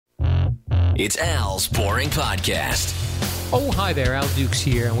It's Al's Boring Podcast. Oh, hi there, Al Dukes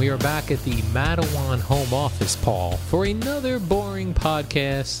here, and we are back at the Mattawan home office, Paul, for another boring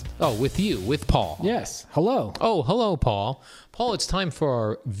podcast. Oh, with Paul. Yes. Hello. Oh, hello, Paul. Paul, it's time for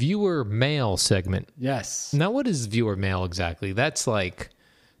our viewer mail segment. Yes. Now, what is viewer mail exactly? That's like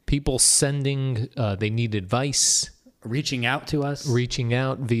people sending, they need advice, Reaching out to us. reaching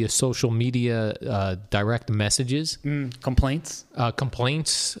out via social media, direct messages, Complaints.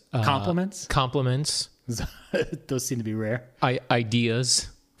 complaints, Compliments. Those seem to be rare. ideas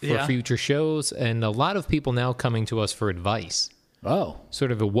for Yeah. future shows, and a lot of people now coming to us for advice. Oh,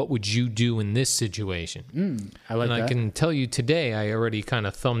 Sort of a what would you do in this situation? I like And that. I can tell you today, I already kind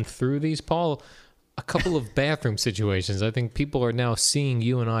of thumbed through these, Paul. A couple of bathroom situations. I think people are now seeing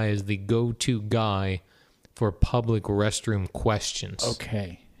you and I as the go-to guy for public restroom questions.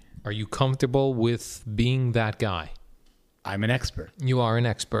 Okay. Are you comfortable with being that guy? I'm an expert. You are an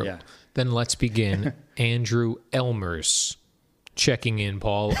expert. Yeah. Then let's begin. Andrew Elmers checking in,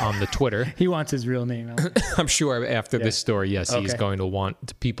 Paul, on the Twitter. He wants his real name out. I'm sure after this story, yes, he's Okay. going to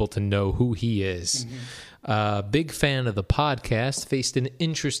want people to know who he is. Big fan of the podcast, faced an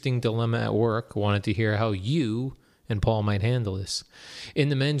interesting dilemma at work, wanted to hear how you and Paul might handle this. In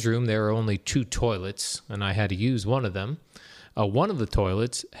the men's room, there are only 2 toilets, and I had to use one of them. One of the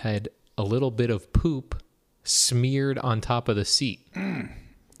toilets had a little bit of poop smeared on top of the seat.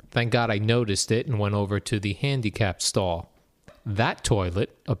 Thank God I noticed it and went over to the handicapped stall. That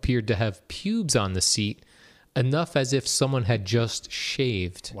toilet appeared to have pubes on the seat, enough as if someone had just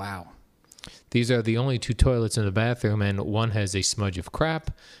shaved. Wow. These are the only 2 toilets in the bathroom, and one has a smudge of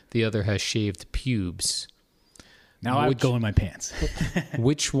crap, the other has shaved pubes. Now I would go in my pants.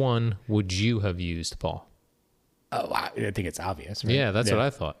 Which one would you have used, Paul? Oh, I think it's obvious, right? Yeah, that's what I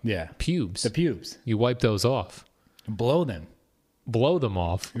thought. Yeah. Pubes. The pubes. You wipe those off. Blow them. Blow them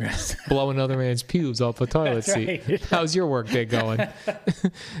off. Yes. Blow another man's pubes off a toilet That's seat. right. How's your work day going?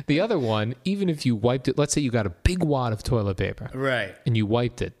 The other one, even if you wiped it, let's say you got a big wad of toilet paper Right. and you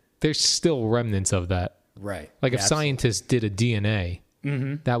wiped it, there's still remnants of that. Right. Like if Yeah, scientists did a DNA,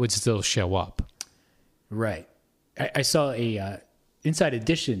 that would still show up. Right. I saw a Inside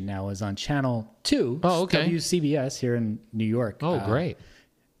Edition now is on Channel 2. Oh, okay. WCBS here in New York. Oh, great.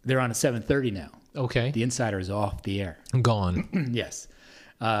 They're on at 7:30 now. Okay. The Insider is off the air. Gone. Yes.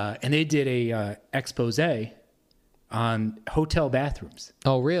 And they did a expose on hotel bathrooms.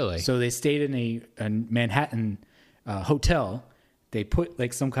 Oh, really? So they stayed in a Manhattan hotel. They put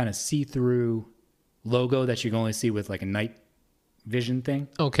like some kind of see-through logo that you can only see with like a night vision thing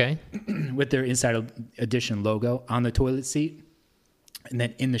Okay. with their Inside Edition logo on the toilet seat, and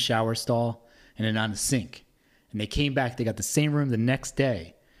then in the shower stall, and then on the sink. And they came back. They got the same room the next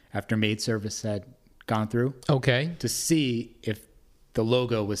day after maid service had gone through Okay. to see if the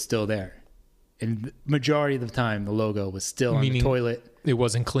logo was still there. And the majority of the time, the logo was still on the Meaning toilet. It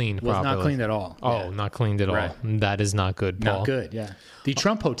wasn't cleaned Was properly. not cleaned at all. Oh, Yeah. not cleaned at all. Right. That is not good, Paul. Not good, yeah. The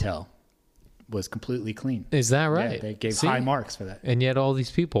Trump Hotel was completely clean. Is that right? Yeah, they gave See? high marks for that. And yet all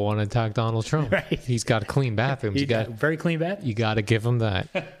these people want to attack Donald Trump. Right. He's got clean bathrooms. He You got got very clean bath. You got to give him that.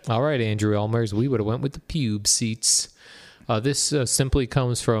 All right, Andrew Elmers, we would have went with the pube seats. This simply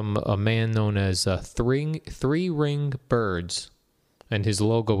comes from a man known as Three Ring Birds, and his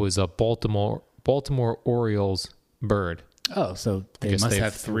logo is a Baltimore Orioles bird. Oh, so they guess must they've-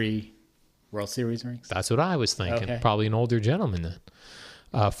 have 3 World Series rings. That's what I was thinking. Okay. Probably an older gentleman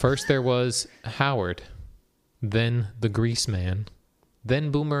then. First there was Howard, then the Grease Man,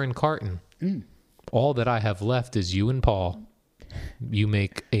 then Boomer and Carton. All that I have left is you and Paul. You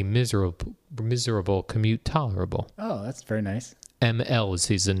make a miserable commute tolerable. Oh, that's very nice. ML is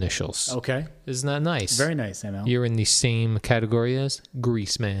his initials. Okay. Isn't that nice? Very nice, ML. You're in the same category as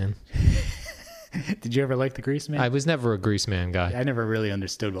Grease Man. Did you ever like the Grease Man? I was never a Grease Man guy. I never really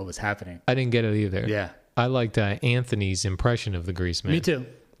understood what was happening. I didn't get it either. Yeah. I liked Anthony's impression of the Grease Man. Me too.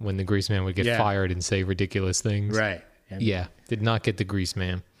 When the Grease Man would get Yeah. fired and say ridiculous things. Right. Yeah, did not get the Grease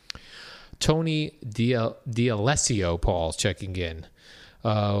Man. Tony D'Alessio, Paul's checking in.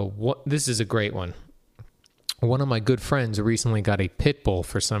 This is a great one. One of my good friends recently got a pit bull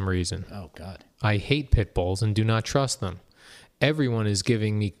for some reason. Oh, God. I hate pit bulls and do not trust them. Everyone is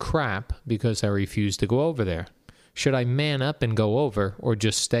giving me crap because I refuse to go over there. Should I man up and go over or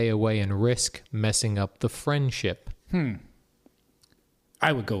just stay away and risk messing up the friendship?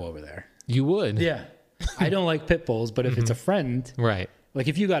 I would go over there. You would? Yeah. I don't like pit bulls, but if it's a friend, Right. like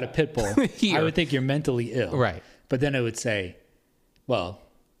if you got a pit bull, Here. I would think you're mentally ill. Right. But then I would say, well,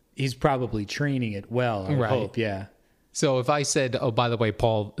 he's probably training it well, I would Right. hope, yeah. So if I said, oh, by the way,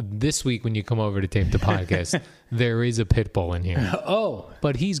 Paul, this week when you come over to tape the podcast, there is a pit bull in here. Oh,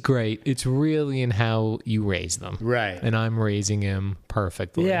 But he's great. It's really in how you raise them. right. And I'm raising him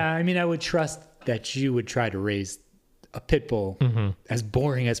perfectly. Yeah, I mean, I would trust that you would try to raise a pit bull as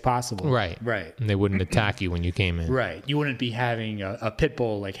boring as possible. Right. Right. And they wouldn't attack you when you came in. Right. You wouldn't be having a pit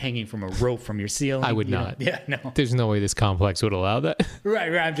bull like hanging from a rope from your ceiling. I would you know? not. Yeah, no. There's no way this complex would allow that. Right,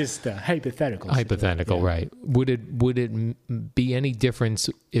 right. I'm just hypothetical. Hypothetical, Yeah. right. Would it be any difference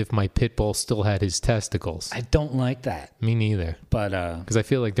if my pit bull still had his testicles? I don't like that. Me neither. But Because I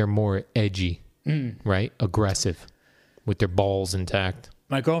feel like they're more edgy, right? Aggressive with their balls intact.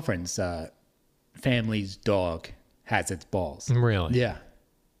 my girlfriend's family's dog has its balls. Really? Yeah.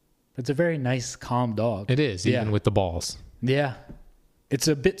 It's a very nice, calm dog. It is, Yeah. even with the balls. Yeah. It's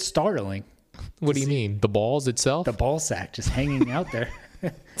a bit startling. What do you mean? The balls itself? The ball sack just hanging out there.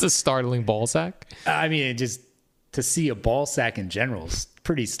 It's a startling ball sack. I mean, it just to see a ball sack in general is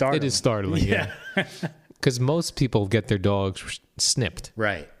pretty startling. It is startling, yeah. Because most people get their dogs snipped.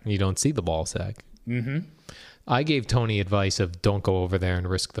 Right. You don't see the ball sack. Mm-hmm. I gave Tony advice of don't go over there and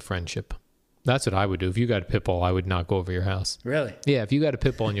risk the friendship. That's what I would do. If you got a pit bull, I would not go over your house. Really? Yeah, if you got a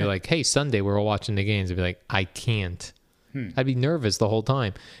pit bull and you're like, hey, Sunday we're all watching the games, I'd be like, I can't. I'd be nervous the whole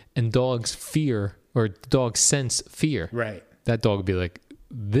time. And dogs sense fear. Right. That dog would be like,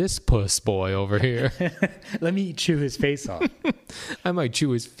 this puss boy over here. Let me chew his face off. I might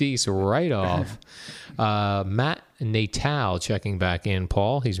chew his face right off. Matt Natal checking back in,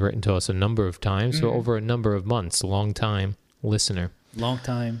 Paul. He's written to us a number of times for over a number of months. Long time listener. Long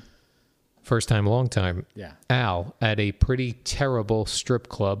time. First time, long time. Yeah. Al, at a pretty terrible strip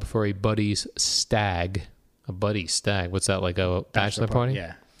club for a buddy's stag. A buddy's stag. What's that, like a bachelor party?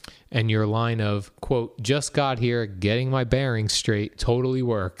 Yeah. And your line of, quote, just got here, getting my bearings straight, totally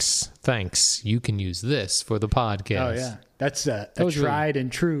works. Thanks. You can use this for the podcast. Oh, yeah. That's a was really- tried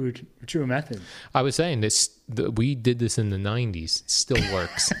and true method I was saying we did this in the 90s. It still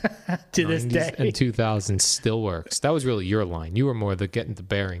works. to this 90s day. and 2000s still works. That was really your line. You were more the getting the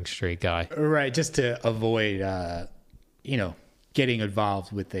bearings straight guy. Right. Just to avoid, getting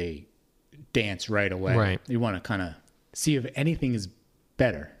involved with a dance right away. Right. You want to kind of see if anything is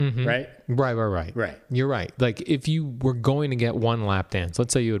better. Right. Right. Right. You're right. Like if you were going to get one lap dance,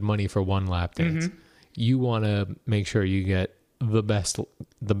 let's say you had money for one lap dance, you want to make sure you get the best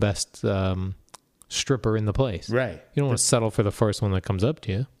stripper in the place. Right. You don't want to settle for the first one that comes up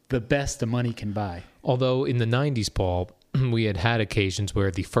to you. The best the money can buy. Although in the 90s, Paul, we had occasions where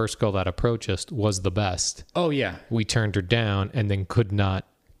the first girl that approached us was the best. Oh, yeah. We turned her down and then could not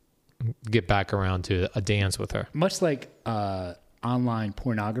get back around to a dance with her. Much like online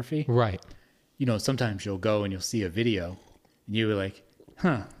pornography. Right. Sometimes you'll go and you'll see a video and you're like,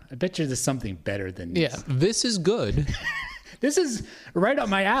 I bet you there's something better than this. Yeah, this is good. This is right up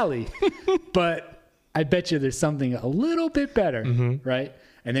my alley, but I bet you there's something a little bit better, right?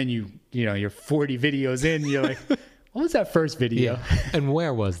 And then you're 40 videos in, you're like, what was that first video? Yeah. And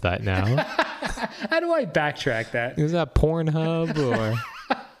where was that now? How do I backtrack that? Is that Pornhub or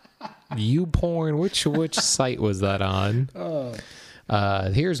YouPorn? Which site was that on?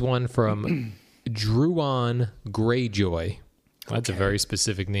 Here's one from Druon Greyjoy. That's a very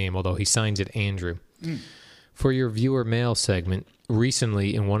specific name, although he signs it Andrew. For your viewer mail segment,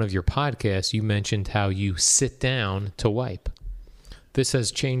 recently in one of your podcasts, you mentioned how you sit down to wipe. This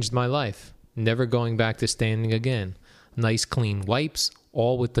has changed my life. Never going back to standing again. Nice clean wipes,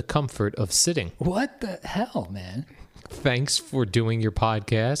 all with the comfort of sitting. What the hell, man? Thanks for doing your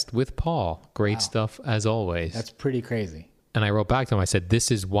podcast with Paul. Great stuff as always. That's pretty crazy. And I wrote back to him. I said,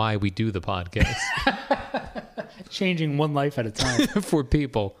 this is why we do the podcast. Changing one life at a time. For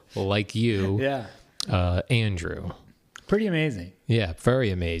people like you, Yeah. Andrew. Pretty amazing. Yeah,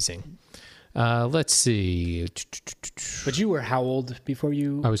 very amazing. Let's see. But you were how old before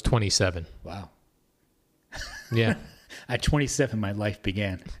you? I was 27. Wow. Yeah. At 27, my life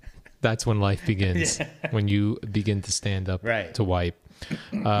began. That's when life begins. When you begin to stand up Right. to wipe.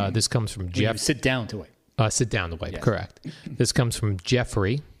 This comes from You Jeff. sit down to wait. Sit down to wipe. Yes. Correct. This comes from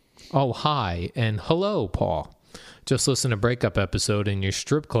Jeffrey. Oh, hi. And hello, Paul. Just listen to breakup episode and your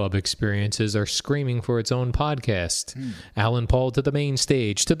strip club experiences are screaming for its own podcast. Alan Paul to the main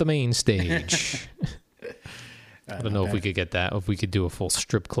stage, to the main stage. I don't know if we could get that, if we could do a full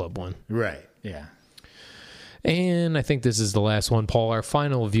strip club one. Right. Yeah. And I think this is the last one, Paul. Our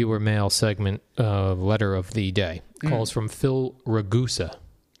final viewer mail segment, letter of the day, calls from Phil Ragusa.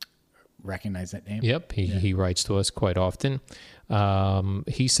 Recognize that name? Yep, he writes to us quite often.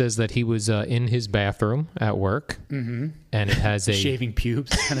 He says that he was in his bathroom at work, and it has a Shaving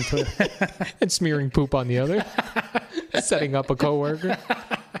pubes kind of toilet. and smearing poop on the other. Setting up a coworker.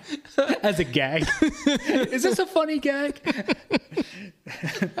 as a gag. Is this a funny gag?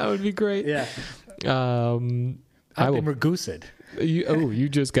 That would be great. Yeah. I I've will. been ragoosed. You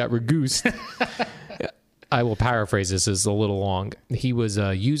just got regoosed. I will paraphrase this. It's a little long. He was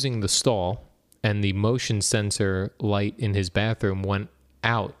using the stall, and the motion sensor light in his bathroom went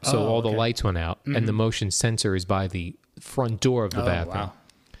out. So all the lights went out, and the motion sensor is by the front door of the bathroom. Wow.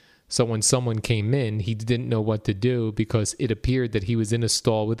 So when someone came in, he didn't know what to do because it appeared that he was in a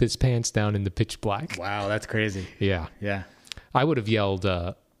stall with his pants down in the pitch black. Wow, that's crazy. Yeah. Yeah. I would have yelled,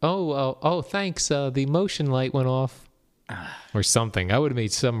 thanks. The motion light went off or something. I would have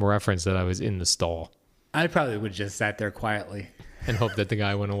made some reference that I was in the stall I probably would have just sat there quietly. and hoped that the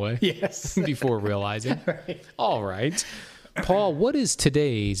guy went away Yes. before realizing. Right. All right. Paul, what is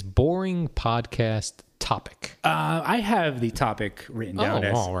today's boring podcast topic? I have the topic written down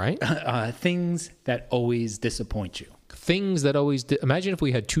as all right. things that always disappoint you. Things that always... Imagine if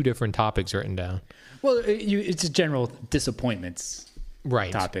we had two different topics written down. Well, it's a general disappointments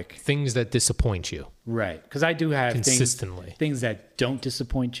Right. topic. Things that disappoint you. Right. Because I do have Consistently. things that don't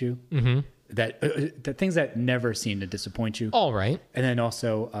disappoint you. Mm-hmm. That things that never seem to disappoint you. All right. And then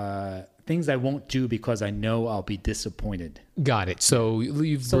also things I won't do because I know I'll be disappointed. Got it. So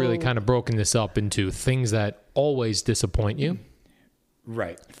you've really kind of broken this up into things that always disappoint you,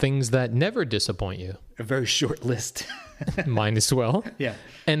 Right. things that never disappoint you, A very short list. mine as well, Yeah.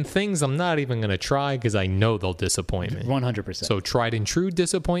 and things I'm not even going to try because I know they'll disappoint me. 100%. So tried and true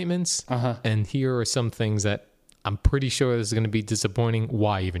disappointments, and here are some things that I'm pretty sure this is going to be disappointing.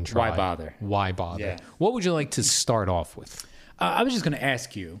 Why even try? Why bother? Why bother? Yeah. What would you like to start off with? I was just going to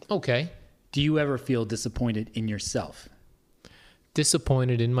ask you, Okay. do you ever feel disappointed in yourself?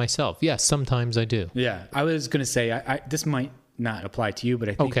 Disappointed in myself. Yes, sometimes I do. Yeah. I was going to say, I this might not apply to you, but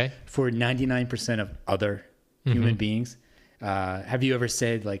I think Okay. for 99% of other human beings, have you ever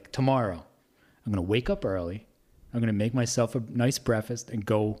said, like, tomorrow, I'm going to wake up early, I'm going to make myself a nice breakfast and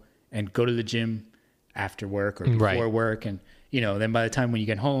go to the gym after work or before Right. work. And, then by the time when you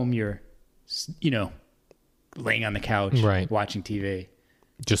get home, you're, laying on the couch, Right. watching TV.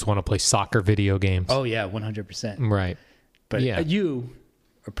 Just want to play soccer video games. Oh, yeah, 100%. Right. But yeah. you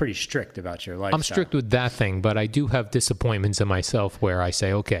are pretty strict about your lifestyle. I'm strict with that thing, but I do have disappointments in myself where I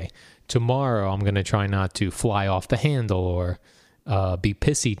say, okay, tomorrow I'm going to try not to fly off the handle or be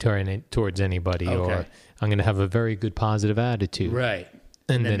pissy towards anybody, or Okay. I'm going to have a very good positive attitude. Right.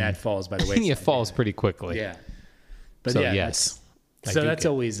 And then then that falls by the wayside. it falls pretty quickly. Yeah. But So yeah, yes. I So do that's get-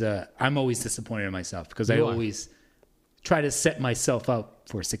 always, I'm always disappointed in myself because I You are. always try to set myself up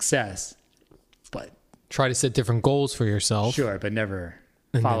for success, but try to set different goals for yourself. sure, but never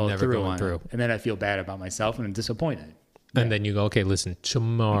And then follow never through going on through. it. And then I feel bad about myself and I'm disappointed. And then you go, okay, listen,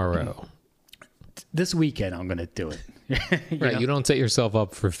 tomorrow. This weekend, I'm going to do it. Right. You don't set yourself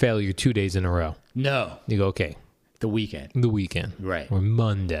up for failure 2 days in a row. No, You go, okay, the weekend. the weekend. Right. Or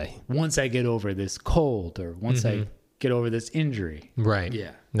Monday. Once I get over this cold or once I get over this injury. Right.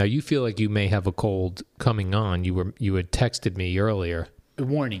 Yeah. Now you feel like you may have a cold coming on. You had texted me earlier.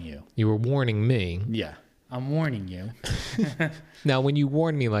 Warning you. You were warning me. Yeah. I'm warning you. Now, when you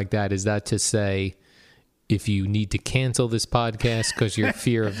warn me like that, is that to say if you need to cancel this podcast because you're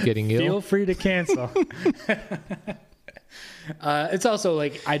fear of getting ill? Feel free to cancel. It's also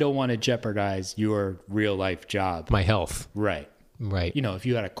like I don't want to jeopardize your real life job. My health. Right. Right.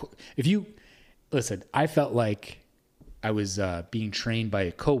 If you listen, I felt like I was being trained by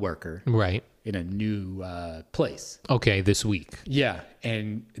a coworker Right. in a new place. Okay, this week. Yeah,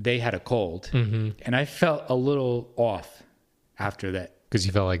 and they had a cold, and I felt a little off after that. Because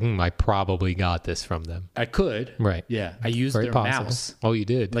you felt like, I probably got this from them. I could, Right. Yeah, I used Very their possible. mouse Oh, you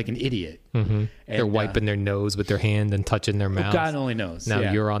did. like an idiot. mm-hmm. They're And, wiping their nose with their hand and touching their mouth. God only knows. Now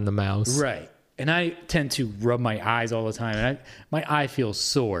yeah. you're on the mouse. Right. And I tend to rub my eyes all the time, and my eye feels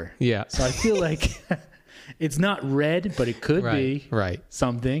sore. Yeah. So I feel like it's not red, but it could be Right.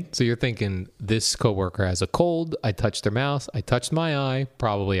 something. So you're thinking this coworker has a cold. I touched their mouth. I touched my eye.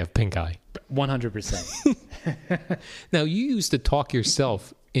 Probably have pink eye. 100%. Now you used to talk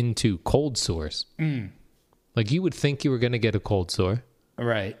yourself into cold sores. Like you would think you were going to get a cold sore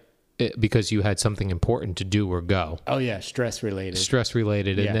Right. because you had something important to do or go, Oh yeah, stress related. stress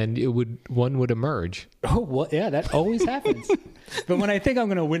related, Yeah. and then one would emerge. Oh well, yeah, that always happens. But when I think I'm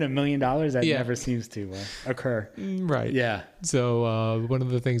going to win $1 million, that Yeah. never seems to occur. Right. Yeah. So one of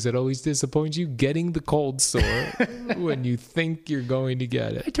the things that always disappoints you, getting the cold sore when you think you're going to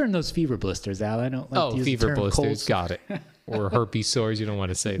get it. I turn those fever blisters out. I don't like to use the fever term cold blisters. sore. Got it. Or herpes sores. You don't want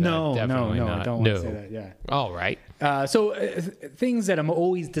to say that. No, Definitely no, not. I don't want to say that. Yeah. All right. So things that I'm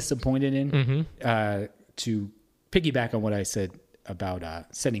always disappointed in to piggyback on what I said about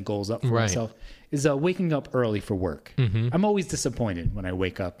setting goals up for Right. myself is waking up early for work. I'm always disappointed when I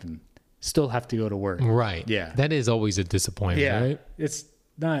wake up and still have to go to work. Right. Yeah. That is always a disappointment, Yeah. right? It's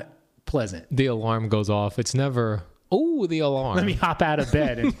not pleasant. The alarm goes off. It's never, oh, the alarm. Let me hop out of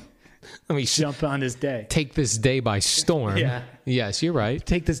bed and Let me jump on this day. take this day by storm. Yeah. Yes, you're right.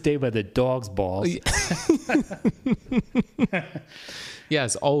 Take this day by the dog's balls.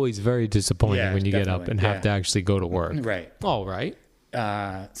 Yes, always very disappointing Yeah, when you get up definitely. and have Yeah. to actually go to work. Right. All right.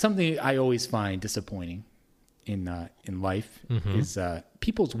 Something I always find disappointing in life is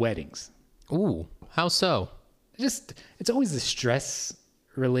people's weddings. Ooh, how so? It's always the stress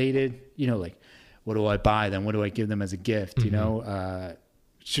related. You know, like what do I buy them? What do I give them as a gift? You know,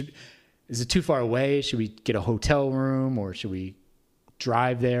 is it too far away? Should we get a hotel room or should we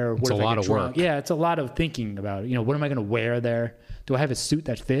drive there? What It's a if I lot get of drunk? work. Yeah, it's a lot of thinking about. You know, what am I going to wear there? Do I have a suit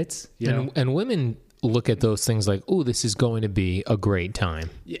that fits? You know, And women look at those things like, oh, this is going to be a great time.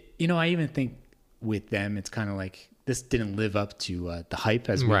 You know, I even think with them, it's kind of like this didn't live up to the hype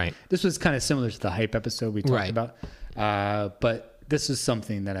as we, Right. This was kind of similar to the hype episode we talked Right. about, but this is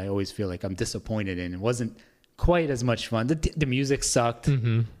something that I always feel like I'm disappointed in. It wasn't quite as much fun. The music sucked,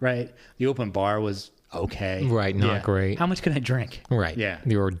 right? The open bar was okay, Right, not great. How much can I drink? Right. Yeah.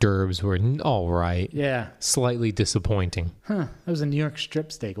 The hors d'oeuvres were all right. Yeah. Slightly disappointing. Huh. That was a New York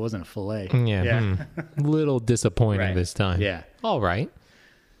strip steak. It wasn't a fillet. Yeah. Little disappointing Right. this time. Yeah. All right.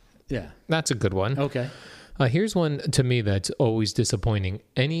 Yeah. That's a good one. Okay. Here's one to me that's always disappointing.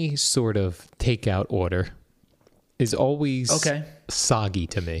 Any sort of takeout order is always Okay. soggy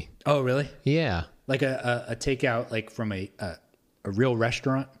to me. Oh, really? Yeah. Like a takeout, like from a real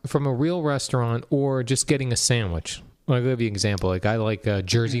restaurant? From a real restaurant or just getting a sandwich. I'll give you an example. Like I like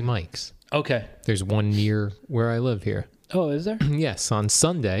Jersey Mike's. Okay. There's one near where I live here. Oh, is there? Yes, on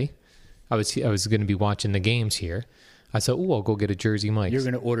Sunday, I was going to be watching the games here. I said, "Oh, I'll go get a Jersey Mike's." You're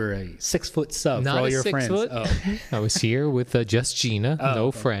going to order a 6-foot sub Not for all a your 6 friends. foot. Oh. I was here with just Gina, no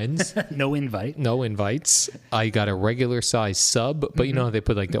friends, No invite. no invites. I got a regular size sub, but you know how they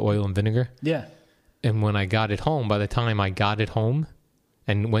put like the oil and vinegar. Yeah. And when I got it home, by the time I got it home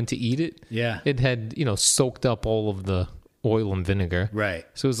and went to eat it, Yeah. it had soaked up all of the oil and vinegar. Right.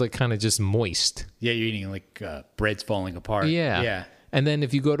 So it was like kind of just moist. Yeah, you're eating like bread's falling apart. Yeah. Yeah. And then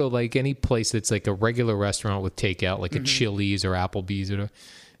if you go to like any place that's like a regular restaurant with takeout, like a Chili's or Applebee's, or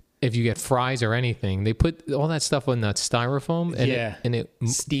if you get fries or anything, they put all that stuff on that styrofoam, and Yeah. it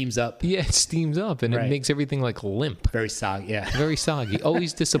Steams up. it steams up, and it Right. makes everything like limp, Very soggy. Yeah. very soggy,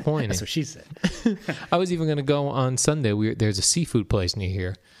 always disappointing. That's what she said. I was even going to go on Sunday. There's a seafood place near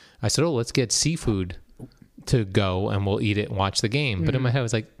here. I said, "Oh, let's get seafood to go, and we'll eat it and watch the game." But in my head, I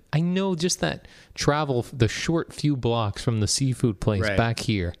was like, I know just that travel, the short few blocks from the seafood place Right. back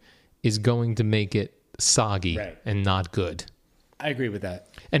here, is going to make it soggy Right. and not good. I agree with that.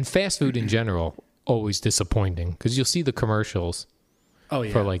 And fast food in general, always disappointing because you'll see the commercials Oh,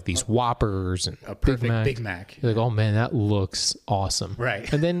 yeah. for like these Whoppers and a perfect Big Mac. Big Mac. You're like, oh man, that looks awesome.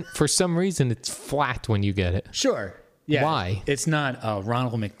 Right. And then for some reason, it's flat when you get it. Sure. Yeah. Why? It's not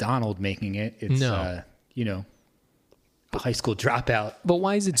Ronald McDonald making it. It's, No. a high school dropout But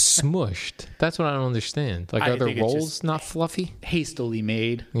why is it smushed? That's what I don't understand. Like, I are the think it's rolls just- not fluffy? hastily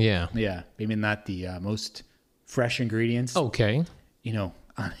made. Yeah. Yeah. Maybe not the most fresh ingredients. Okay.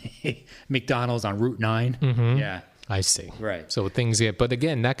 On McDonald's on Route 9. Yeah. I see. Right. So things get, but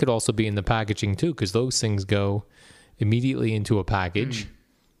again, that could also be in the packaging too, because those things go immediately into a package.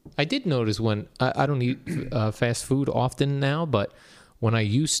 I did notice when I don't eat fast food often now, but when I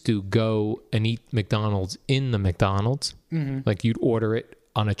used to go and eat McDonald's in the McDonald's, like you'd order it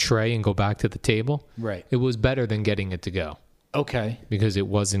on a tray and go back to the table. Right. It was better than getting it to go Okay. because it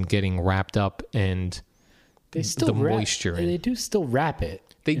wasn't getting wrapped up and They still the wrap, moisture in. They do still wrap it.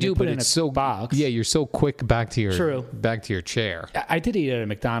 they And do, put but it in it's a so box. Yeah, you're so quick back to your chair. I did eat at a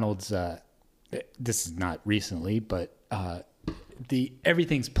McDonald's. This is not recently, but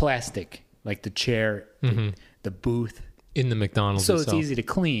everything's plastic, like the chair, the booth, In the McDonald's so itself. it's easy to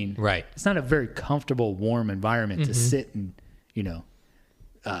clean. Right. It's not a very comfortable, warm environment to sit and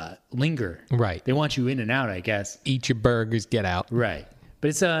linger. Right. They want you in and out, I guess. Eat your burgers, get out. Right. But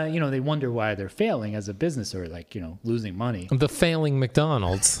it's they wonder why they're failing as a business or losing money. The failing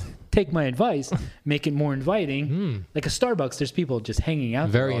McDonald's. Take my advice, make it more inviting. Like a Starbucks, there's people just hanging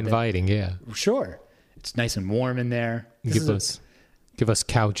out. there Very all day. inviting, yeah. Sure. It's nice and warm in there. Give us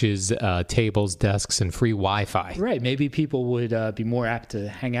couches, tables, desks, and free Wi-Fi. Right. Maybe people would be more apt to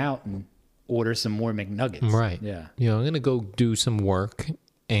hang out and order some more McNuggets. Right. Yeah. I'm going to go do some work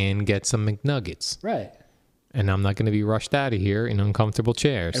and get some McNuggets. Right. and I'm not going to be rushed out of here in uncomfortable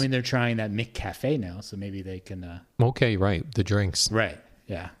chairs. I mean, they're trying that McCafe now, so maybe they can. Okay, right. The drinks. Right.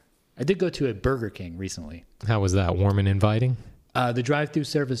 Yeah. I did go to a Burger King recently. How was that? Warm and inviting? The drive-through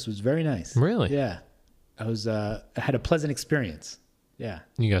service was very nice. Really? Yeah. I had a pleasant experience. Yeah.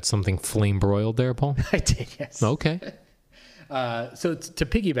 You got something flame broiled there, Paul? I did, yes. Okay. So to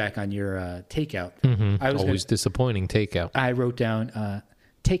piggyback on your takeout, Always disappointing takeout. I wrote down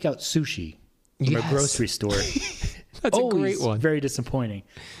takeout sushi from Yes. a grocery store. That's Always a great one. very disappointing.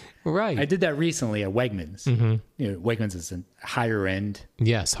 Right. I did that recently at Wegmans. Mm-hmm. You know, Wegmans is a higher end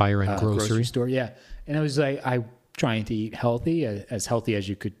Yes, higher end grocery. store. Yeah. And I was like, I'm trying to eat healthy as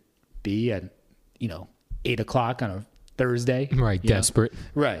you could be at, 8:00 on a Thursday. Right, you know? desperate.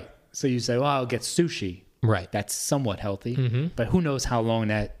 Right. So you say, well, I'll get sushi. Right. That's somewhat healthy. Mm-hmm. But who knows how long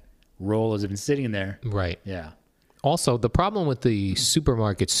that roll has been sitting there. Right. Yeah. Also, the problem with the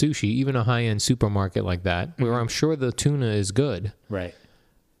supermarket sushi, even a high end supermarket like that, where I'm sure the tuna is good, Right.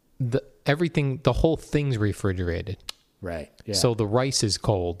 the whole thing's refrigerated. Right. Yeah. So the rice is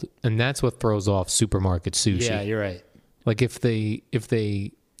cold, and that's what throws off supermarket sushi. yeah, you're right. Like if they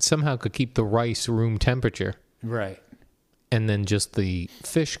somehow could keep the rice room temperature Right. and then just the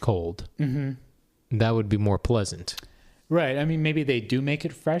fish cold, that would be more pleasant. Right. I mean, maybe they do make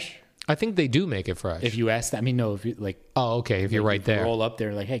it fresh. I think they do make it fresh. If you ask them, I mean, no, if you like, oh, okay. If you're right there. roll up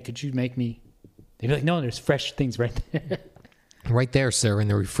there, like, hey, could you make me? They'd be like, no, there's fresh things right there. Right there, sir, in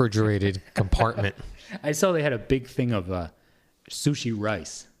the refrigerated compartment. I saw they had a big thing of sushi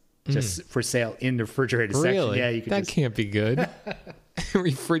rice just for sale in the refrigerated section. Really? Yeah, you could that can't be good.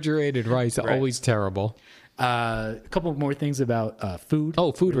 Refrigerated rice, always terrible. A couple more things about food.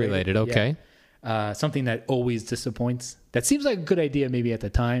 Oh, food related. Okay. Yeah. Something that always disappoints. That seems like a good idea maybe at the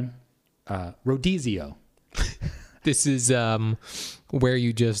time. Rodizio. This is where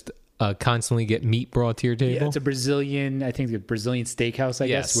you just constantly get meat brought to your table. Yeah, it's a Brazilian, I think a Brazilian steakhouse, I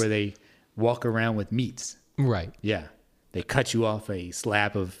guess, Yes. where they walk around with meats. Right. Yeah. They cut you off a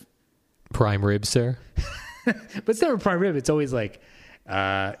slab of, Prime rib, sir. but it's never prime rib. It's always like,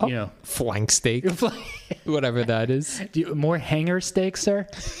 Flank steak, whatever that is. more hanger steak, sir?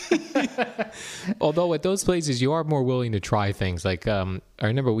 Although at those places, you are more willing to try things. Like I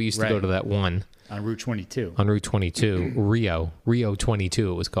remember we used to go Right. to that one On Route 22. on Route 22, Rio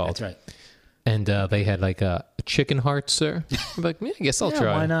 22 it was called. That's right. And they had like a chicken heart, sir. I'm like, yeah, I guess I'll Yeah,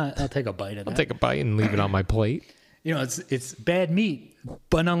 try. why not? I'll take a bite of that. I'll take a bite and leave it on my plate. It's bad meat,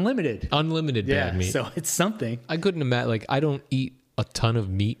 but unlimited. Unlimited bad meat. So it's something. I couldn't imagine. Like, I don't eat a ton of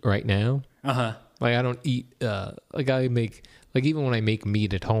meat right now. Uh-huh. Like, I don't eat. Even when I make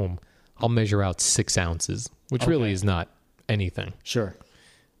meat at home, I'll measure out 6 ounces, which really is not anything. Sure.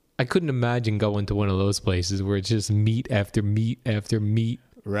 I couldn't imagine going to one of those places where it's just meat after meat after meat.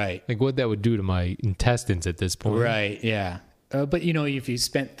 Right. Like, what that would do to my intestines at this point. Right. Yeah. But if you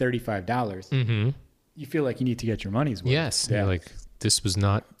spent $35, you feel like you need to get your money's worth. Yes. Yeah. You're like, this was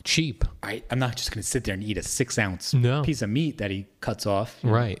not cheap. I'm not just going to sit there and eat a 6-ounce No. piece of meat that he cuts off. you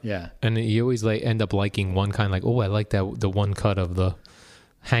know? Right. Yeah. And you always end up liking one kind, like, oh, I like the one cut of the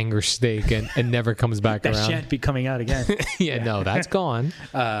hanger steak, and never comes back That around. shan't be coming out again. No, that's gone.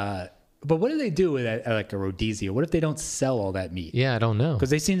 But what do they do with that, like a Rodizio? What if they don't sell all that meat? Yeah, I don't know. Because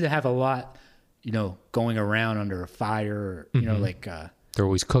they seem to have a lot, going around under a fire. Or, like They're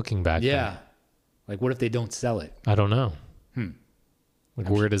always cooking back there. yeah. Like what if they don't sell it? I don't know. Like,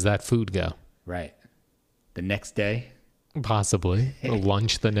 where does that food go? Right. The next day, Possibly. Or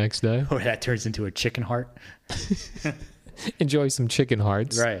lunch the next day. or that turns into a chicken heart. Enjoy some chicken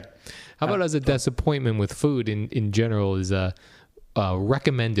hearts. Right. How about as a disappointment with food in general is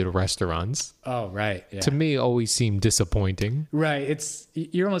recommended restauants? Oh, right. Yeah. To me, always seem disappointing. Right.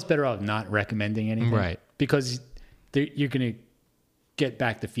 You're almost better off not recommending anything. Right. Because you're going to get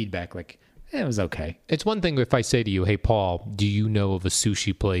back the feedback like, it was okay. It's one thing if I say to you, hey, Paul, do you know of a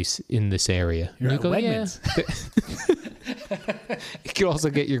sushi place in this area? You're And at you go, Wegmans. yeah. You could also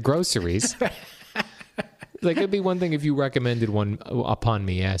get your groceries. Like, it'd be one thing if you recommended one upon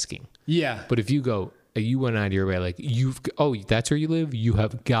me asking. Yeah. But if you went out of your way, like, that's where you live? You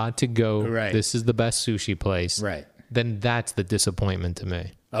have got to go. Right. This is the best sushi place. Right. Then that's the disappointment to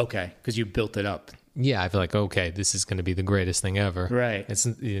me. Okay. Because you built it up. Yeah, I feel like, okay, this is going to be the greatest thing ever. Right.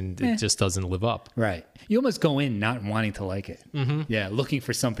 It just doesn't live up. Right. You almost go in not wanting to like it. Mm-hmm. Yeah. Looking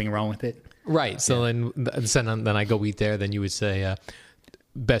for something wrong with it. Right. So then I go eat there. Then you would say,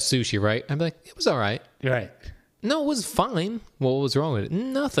 best sushi, right? I'd be like, it was all right. Right. No, it was fine. What was wrong with it?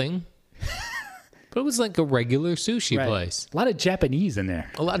 Nothing. But it was like a regular sushi Right. place. A lot of Japanese in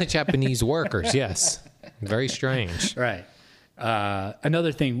there. A lot of Japanese workers, yes. Very strange. Right.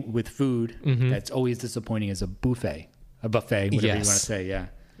 Another thing with food that's always disappointing is a buffet, whatever you want to Yes. say. Yeah.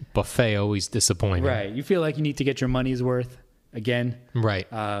 Buffet always disappointing. Right. You feel like you need to get your money's worth again. Right.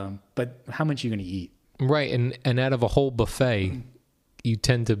 But how much are you going to eat? Right. And out of a whole buffet, you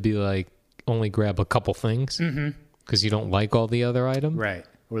tend to be like, only grab a couple things because you don't like all the other items. Right.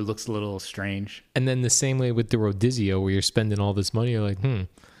 Or it looks a little strange. And then the same way with the Rodizio, where you're spending all this money, you're like,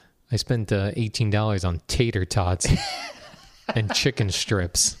 I spent $18 on tater tots and chicken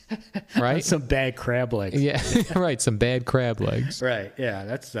strips, right? Some bad crab legs. Yeah, right. Some bad crab legs. Right. Yeah.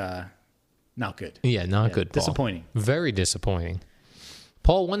 That's not good. Yeah, not good, Paul. Disappointing. Very disappointing.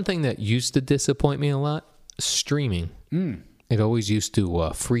 Paul, one thing that used to disappoint me a lot, streaming. It always used to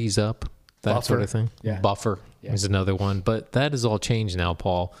freeze up, that Buffer. sort of thing. Yeah. Buffer is another one. But that has all changed now,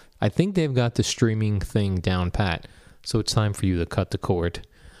 Paul. I think they've got the streaming thing down pat. So it's time for you to cut the cord.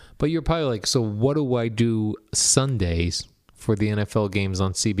 But you're probably like, so what do I do Sundays for the NFL games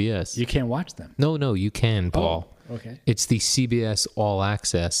on CBS? You can't watch them. No, you can, Paul. Okay. It's the CBS All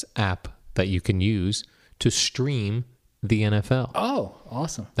Access app that you can use to stream the NFL. Oh,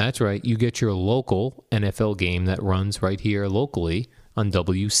 awesome. That's right. You get your local NFL game that runs right here locally on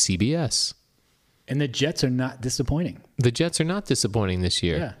WCBS. And the Jets are not disappointing. The Jets are not disappointing this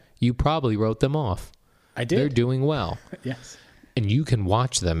year. Yeah. You probably wrote them off. I did. They're doing well. Yes. And you can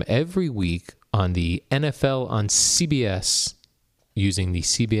watch them every week on the NFL on CBS using the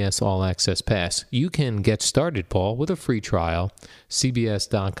CBS All Access Pass. You can get started, Paul, with a free trial,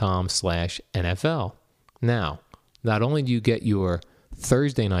 cbs.com/NFL. Now, not only do you get your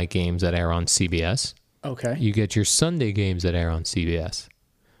Thursday night games that air on CBS, Okay. you get your Sunday games that air on CBS.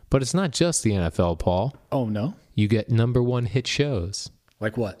 But it's not just the NFL, Paul. Oh, no? You get number one hit shows.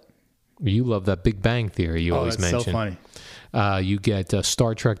 Like what? You love that Big Bang Theory you always that's mention. so funny. You get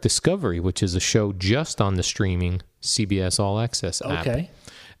Star Trek Discovery, which is a show just on the streaming CBS All Access app. Okay.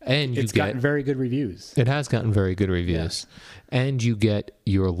 And you It's get gotten very good reviews. it has gotten very good reviews. And you get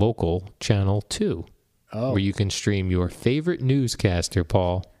your local channel 2, where you can stream your favorite newscaster,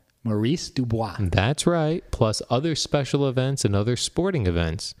 Paul. Maurice Dubois. That's right. Plus other special events and other sporting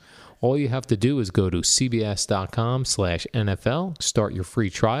events. All you have to do is go to cbs.com/NFL, start your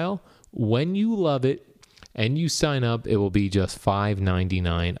free trial. When you love it and you sign up, it will be just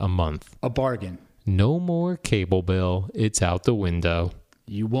 $5.99 a month. A bargain. No more cable bill. It's out the window.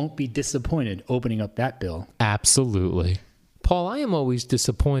 You won't be disappointed opening up that bill. Absolutely. Paul, I am always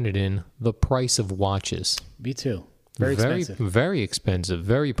disappointed in the price of watches. Me too. Very expensive. Very expensive,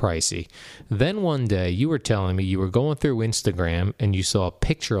 very pricey. Then one day you were telling me you were going through Instagram and you saw a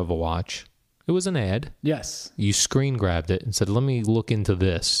picture of a watch. It was an ad. Yes. You screen grabbed it and said, let me look into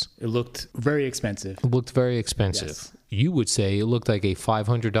this. It looked very expensive. It looked very expensive. Yes. You would say it looked like a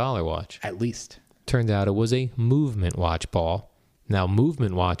 $500 watch. At least. Turned out it was a movement watch, Paul. Now,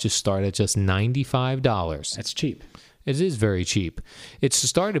 movement watches start at just $95. That's cheap. It is very cheap. It's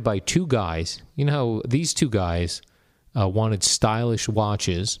started by two guys. You know how these two guys wanted stylish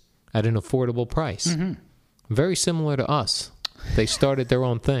watches at an affordable price. Mm-hmm. Very similar to us. They started their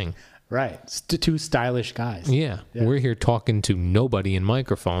own thing. Right. Two stylish guys. Yeah. We're here talking to nobody in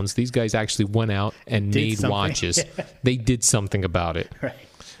microphones. These guys actually went out and Did made something. watches. They did something about it. Right.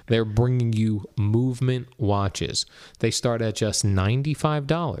 They're bringing you movement watches. They start at just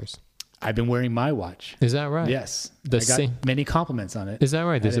 $95. I've been wearing my watch. Is that right? Yes. The I got same. many compliments on it. Is that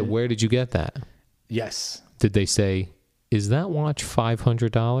right? Where did you get that? Yes. Did they say, is that watch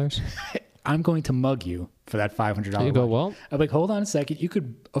 $500? I'm going to mug you for that $500 You go, watch. well, I'm like, hold on a second. You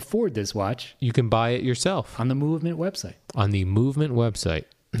could afford this watch you can buy it yourself on the Movement website. on the Movement website.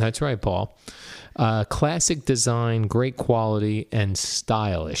 That's right, Paul. Classic design, great quality, and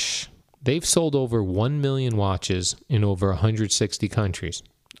stylish. They've sold over 1 million watches in over 160 countries.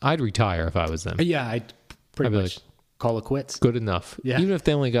 I'd retire if I was them. Yeah, I'd pretty I'd be much call it quits. Good enough. Yeah. Even if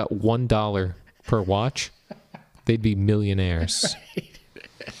they only got $1 per watch, they'd be millionaires.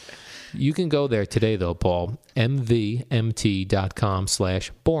 You can go there today, though, Paul.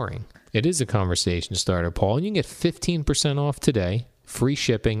 mvmt.com/boring. It is a conversation starter, Paul. And you can get 15% off today, free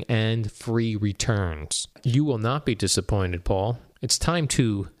shipping, and free returns. You will not be disappointed, Paul. It's time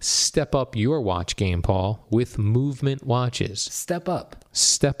to step up your watch game, Paul, with Movement watches. Step up.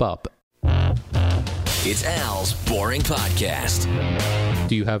 Step up. It's Al's Boring Podcast.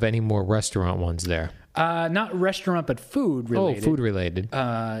 Do you have any more restaurant ones there? Not restaurant, but food related. Oh, food related.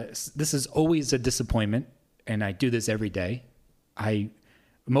 This is always a disappointment, and I do this every day. I'm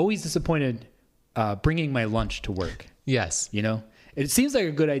always disappointed bringing my lunch to work. Yes. You know, it seems like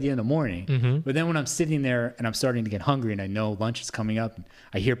a good idea in the morning, but then when I'm sitting there and I'm starting to get hungry and I know lunch is coming up, and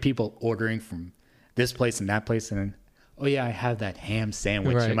I hear people ordering from this place and that place, and then, oh yeah, I have that ham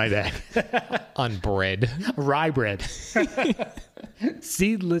sandwich in my bag. On bread. Rye bread.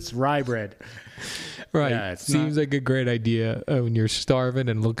 Seedless rye bread. Right. Yeah, it's Seems like a great idea when you're starving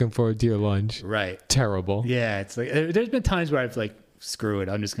and looking forward to your lunch. Right. Terrible. Yeah, it's like there's been times where I've like, screw it,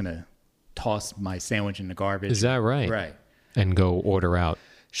 I'm just gonna toss my sandwich in the garbage. Is that right? Right. And go order out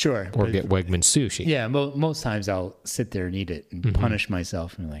Sure. or but get Wegman sushi. yeah, most times I'll sit there and eat it and punish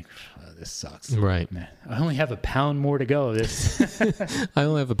myself and be like, oh, this sucks. Right. Man, I only have a pound more to go of this. I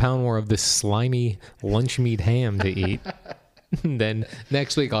only have a pound more of this slimy lunch meat ham to eat. Then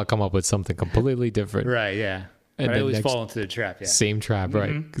next week I'll come up with something completely different. Right, yeah. And But I then always next- fall into the trap, yeah. Same trap,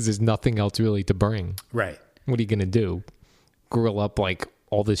 right? Because there's nothing else really to bring. Right. What are you going to do? Grill up like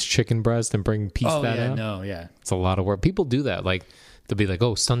all this chicken breast and piece Oh, that yeah, out? no, yeah. It's a lot of work. People do that. Like, they'll be like,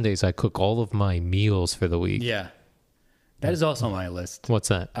 oh, Sundays I cook all of my meals for the week. Yeah. That is also on my list. What's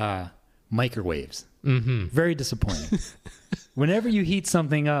that? Microwaves. Mm-hmm. Very disappointing. Whenever you heat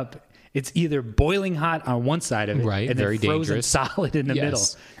something up, it's either boiling hot on one side of it, Right, and then very frozen dangerous. solid in the Yes.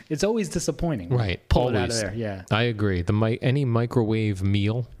 middle. It's always disappointing. Right. Pull always. it out of there. Yeah. I agree. Any microwave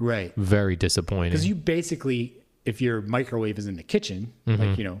meal, Right. very disappointing. Because you basically, if your microwave is in the kitchen,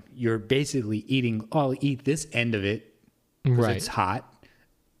 like, you're basically eating, oh, I'll eat this end of it because Right. it's hot,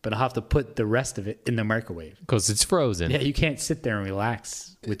 but I'll have to put the rest of it in the microwave. Because it's frozen. Yeah, you can't sit there and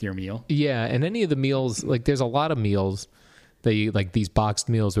relax with your meal. Yeah, and any of the meals, like there's a lot of meals that you like these boxed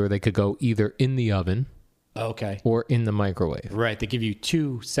meals where they could go either in the oven Okay. or in the microwave. Right. They give you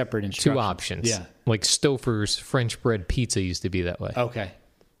two separate instructions. Two options. Yeah. Like Stouffer's French bread pizza used to be that way. Okay.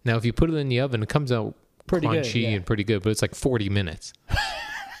 Now, if you put it in the oven, it comes out Pretty good, crunchy yeah. and pretty good, but it's like 40 minutes.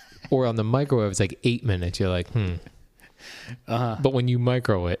 Or on the microwave, it's like 8 minutes. You're like, But when you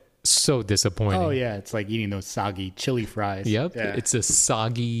micro it, so disappointing. Oh, yeah. It's like eating those soggy chili fries. Yep. Yeah. It's a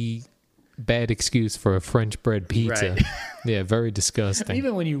soggy, bad excuse for a French bread pizza. Right. Yeah, very disgusting.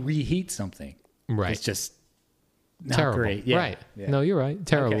 Even when you reheat something, Right. it's just not Terrible. great. Yeah. Right. Yeah. No, you're right.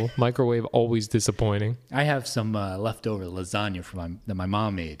 Terrible. Okay. Microwave, always disappointing. I have some leftover lasagna that my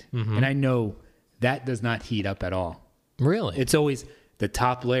mom made, Mm-hmm. and I know that does not heat up at all. Really? It's always the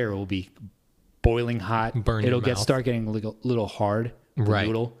top layer will be boiling hot. Burn your It'll mouth. start getting a little hard, the Right.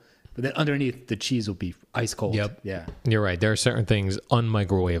 noodle, but then underneath the cheese will be ice cold. Yep. Yeah. You're right. There are certain things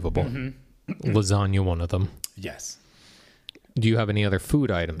unmicrowavable. Mm-hmm. Lasagna, one of them. Yes. Do you have any other food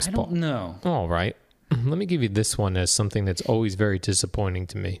items, I Paul? don't know. All right. Let me give you this one as something that's always very disappointing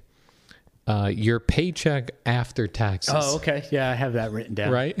to me. Your paycheck after taxes. Oh, okay. Yeah, I have that written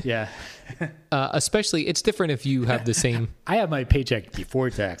down. Right? Yeah. Especially, it's different if you have the same I have my paycheck before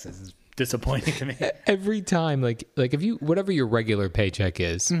taxes. It's disappointing to me. every time. Like if you whatever your regular paycheck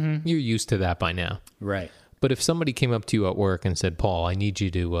is, you're used to that by now. Right. But if somebody came up to you at work and said, "Paul, I need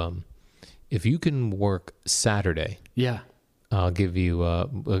you to, if you can work Saturday, Yeah. I'll give you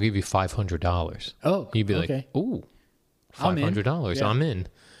 $500." Oh, You'd be okay. like, "Ooh, I'm in. $500, Yeah. I'm in."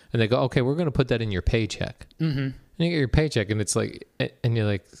 And they go, "Okay, we're going to put that in your paycheck." Mm-hmm. And you get your paycheck, and it's like, and you're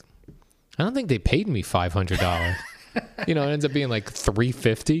like, "I don't think they paid me $500." You know, it ends up being like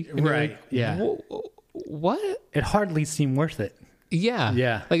 $350. And you're Right, like, yeah. What? It hardly seemed worth it. Yeah.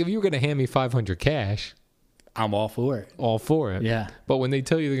 Yeah. Like if you were going to hand me $500 cash, I'm all for it. all for it. Yeah. But when they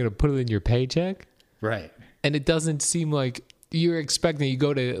tell you they're going to put it in your paycheck, Right. and it doesn't seem like you're expecting, you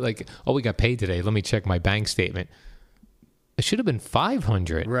go to like, "Oh, we got paid today. Let me check my bank statement." It should have been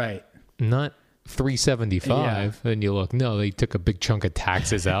 500, Right. not 375. And you look, no, they took a big chunk of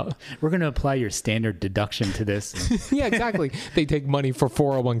taxes out. We're going to apply your standard deduction to this. Yeah, exactly. They take money for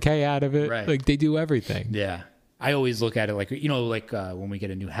 401k out of it. Right. Like they do everything. Yeah. I always look at it like, when we get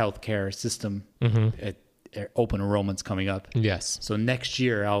a new healthcare system, open enrollment's coming up. Yes. So next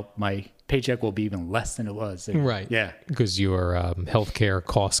year, my paycheck will be even less than it was. Right. Yeah. Because your healthcare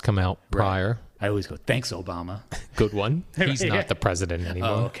costs come out prior. I always go, thanks, Obama. Good one. He's Yeah. not the president anymore.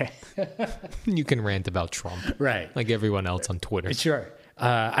 Oh, okay. You can rant about Trump. Right. Like everyone else on Twitter. Sure.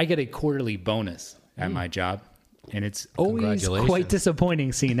 I get a quarterly bonus at my job, and it's always Congratulations. quite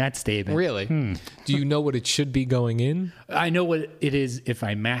disappointing seeing that statement. Really? Do you know what it should be going in? I know what it is if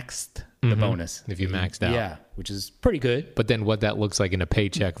I maxed the bonus. If you maxed out. Yeah, which is pretty good. But then what that looks like in a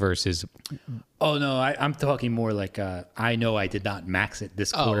paycheck versus... Oh, no, I'm talking more like I know I did not max it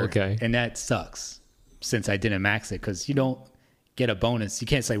this Oh, quarter. okay. And that sucks since I didn't max it because you don't get a bonus. You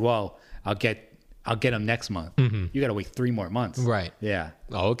can't say, well, I'll get them next month. You got to wait 3 more months. Right. Yeah.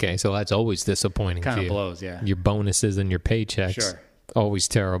 Oh, okay. So that's always disappointing Kind for of you. blows, yeah. Your bonuses and your paychecks. Sure. Always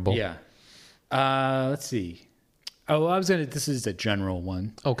terrible. Yeah. Let's see. Oh, this is a general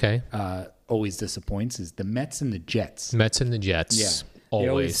one. Okay. Always disappoints is the Mets and the Jets. Mets and the Jets. Yeah. They always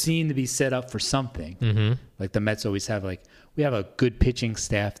Always. seem to be set up for something. Like the Mets always have, like, we have a good pitching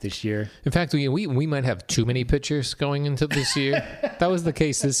staff this year. In fact, we might have too many pitchers going into this year. That was the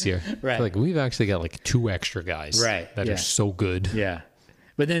case this year. Right. Like we've actually got like 2 extra guys that yeah. are so good. Yeah.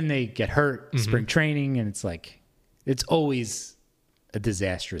 But then they get hurt spring training, and it's like, it's always a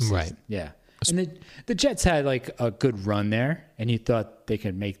disastrous season. Right. Yeah. And the Jets had like a good run there, and you thought they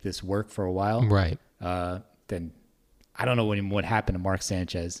could make this work for a while. Right. Then I don't know what happened to Mark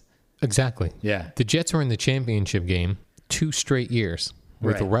Sanchez. Exactly. Yeah. The Jets were in the championship game 2 straight years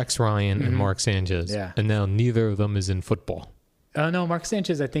with Right. Rex Ryan and Mark Sanchez. Yeah. And now neither of them is in football. No, Mark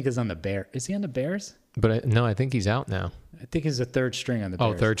Sanchez, I think, is on the Bears. Is he on the Bears? But no, I think he's out now. I think he's a third string on the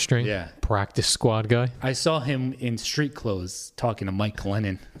Bears. Oh, third string? Yeah. Practice squad guy I saw him in street clothes talking to Mike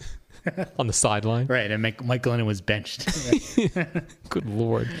Glennon. on the sideline. Right, and Mike Glennon was benched. Good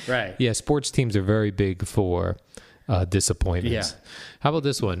Lord. Right. Yeah, sports teams are very big for disappointments. Yeah. How about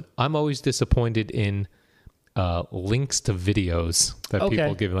this one? I'm always disappointed in links to videos that Okay.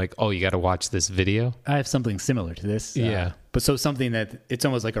 people give, like, oh, you got to watch this video. I have something similar to this. Yeah. But so something that it's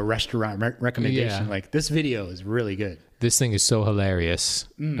almost like a restaurant recommendation. Yeah. Like, this video is really good. This thing is so hilarious.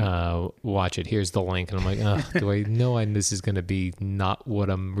 Watch it. Here's the link. And I'm like, oh, do I know this is going to be not what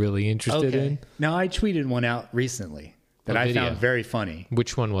I'm really interested in? Now, I tweeted one out recently that A I video. found very funny.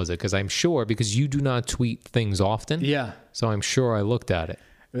 Which one was it? Because I'm sure, because you do not tweet things often. Yeah. So I'm sure I looked at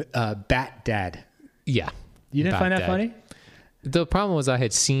it. Bat Dad. Yeah. You didn't find that Baghdad. funny? The problem was I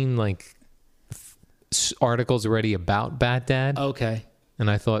had seen like articles already about Bad Dad, Okay. and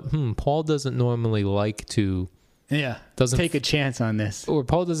I thought, Paul doesn't normally like to, Yeah. Doesn't take a chance on this. or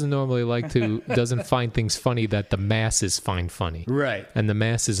Paul doesn't normally like to, doesn't find things funny that the masses find funny, Right. and the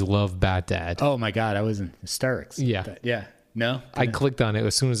masses love Bad Dad. Oh my God, I was in hysterics. Yeah. But yeah. No? I clicked on it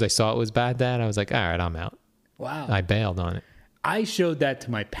as soon as I saw it was Bad Dad. I was like, all right, I'm out. Wow. I bailed on it. I showed that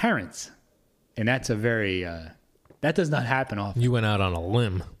to my parents, and that's a very that does not happen often. You went out on a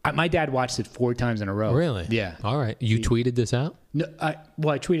limb. My dad watched it 4 times in a row. Really? Yeah. All right. You tweeted this out? No, I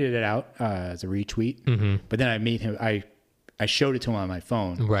tweeted it out as a retweet, but then I made him. I showed it to him on my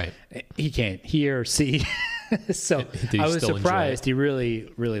phone. Right. He can't hear or see, so Did he I was still enjoy surprised. He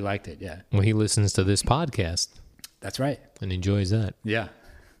really, really liked it. Yeah, Well, he listens to this podcast that's right. and enjoys that. Yeah,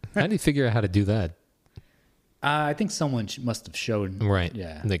 How do you figure out how to do that? I think someone must have shown. Right.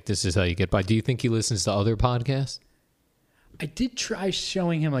 Yeah. Like, this is how you get by. Do you think he listens to other podcasts? I did try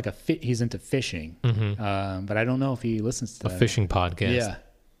showing him like he's into fishing, but I don't know if he listens to A fishing podcast. Yeah.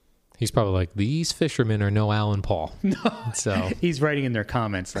 He's probably like, these fishermen are no Alan Paul. No. So, He's writing in their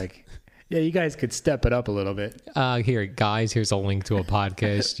comments like, yeah, you guys could step it up a little bit. here, guys, here's a link to a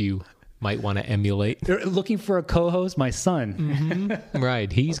podcast you might want to emulate. They're looking for a co-host, my son.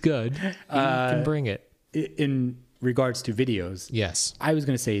 Right. He's good. He can bring it. In regards to videos, Yes. I was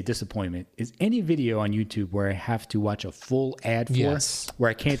going to say a disappointment is any video on YouTube where I have to watch a full ad for, Yes. where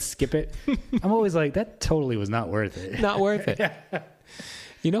I can't skip it. I'm always like, that totally was not worth it. Not worth it.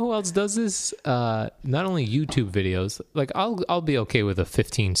 You know who else does this? Not only YouTube videos. Like, I'll be okay with a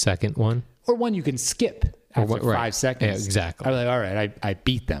 15-second one. Or one you can skip after right. 5 seconds. Yeah, exactly. I'm like, all right, I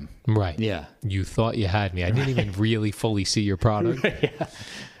beat them. Right. Yeah. You thought you had me. I didn't even really fully see your product.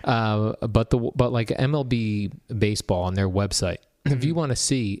 But like MLB baseball on their website, if you want to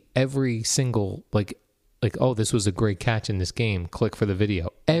see every single like oh, this was a great catch in this game, click for the video.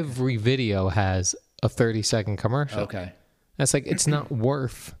 Every video has a 30-second commercial. Okay. That's like, it's not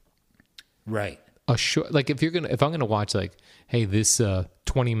worth Right. a short, like if I'm gonna watch like, hey, this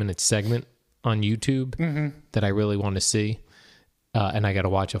 20-minute segment on YouTube that I really want to see, and I got to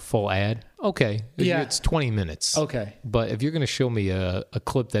watch a full ad. Okay, Yeah. it's 20 minutes. Okay. But if you're going to show me a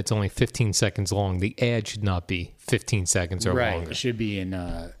clip that's only 15 seconds long, the ad should not be 15 seconds or Right. longer. It should be in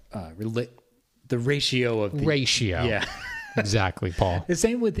the ratio of the Ratio. Yeah. Exactly, Paul. The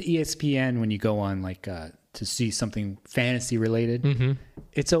same with the ESPN when you go on like to see something fantasy related. Mm-hmm.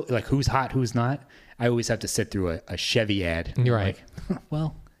 It's like who's hot, who's not. I always have to sit through a Chevy ad. You're right. Like,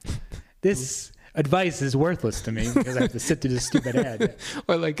 well, this advice is worthless to me because I have to sit through this stupid ad.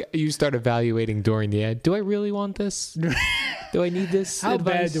 Or like you start evaluating during the ad. Do I really want this? Do I need this? How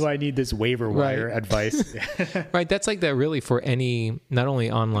advice? bad do I need this waiver wire advice? Right. That's like that really for any, not only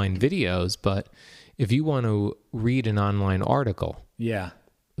online videos, but if you want to read an online article, Yeah.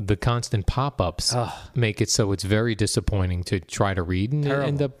 the constant pop-ups make it so it's very disappointing to try to read and Terrible.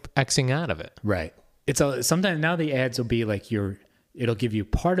 end up Xing out of it. Right. Sometimes now the ads will be like it'll give you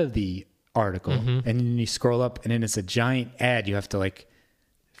part of the article and then you scroll up and then it's a giant ad you have to like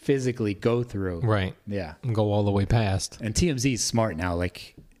physically go through. Right. Yeah. And go all the way past. And TMZ is smart now.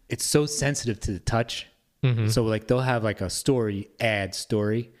 Like it's so sensitive to the touch So like they'll have like a ad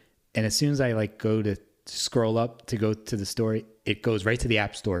story, and as soon as I like go to scroll up to go to the story, it goes right to the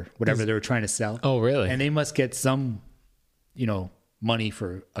App Store, whatever they were trying to sell. Oh, really? And they must get some, money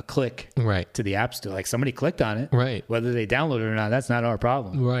for a click Right. to the App Store. Like somebody clicked on it. Right. Whether they download it or not, that's not our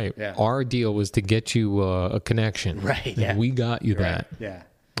problem. Right. Yeah. Our deal was to get you a connection. Right, And yeah. we got you that. Yeah.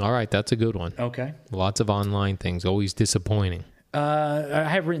 All right. That's a good one. Okay. Lots of online things. Always disappointing. I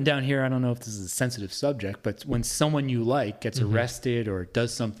have written down here, I don't know if this is a sensitive subject, but when someone you like gets Mm-hmm. arrested or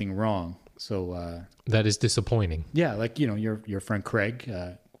does something wrong. So, That is disappointing. yeah, like, your friend Craig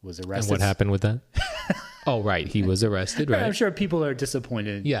was arrested. And what happened with that? Oh, right. He was arrested, right? I'm sure people are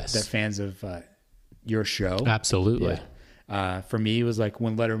disappointed Yes. that fans of your show. Absolutely. Yeah. For me, it was like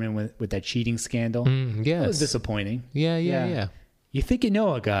when Letterman with that cheating scandal. Yes. It was disappointing. Yeah. You think you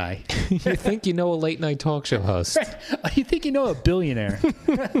know a guy. You think you know a late night talk show host. You think you know a billionaire.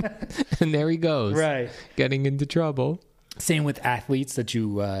 And there he goes. Right. Getting into trouble. Same with athletes that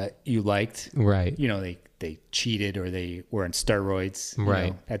you liked. Right. They cheated or they were on steroids.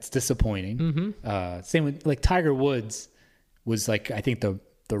 Right. That's disappointing. Same with like Tiger Woods was like, I think the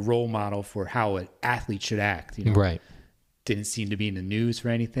role model for how an athlete should act. Right. Didn't seem to be in the news for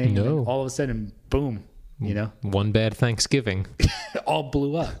anything. No. And then all of a sudden, boom, One bad Thanksgiving. it all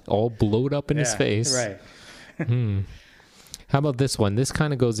blew up. All blowed up in his Yeah, face. Right. How about this one? This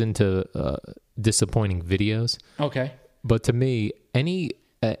kind of goes into disappointing videos. Okay. But to me, any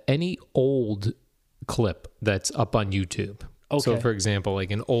old clip that's up on YouTube. So, Okay. for example,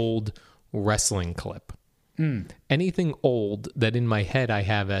 like an old wrestling clip. Anything old that in my head I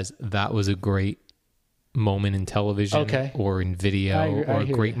have as that was a great moment in television Okay. or in video I or a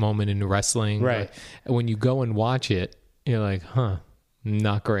hear great you. moment in wrestling. Right. And when you go and watch it, you're like,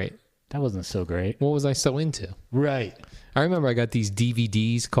 not great. That wasn't so great. What was I so into? Right. I remember I got these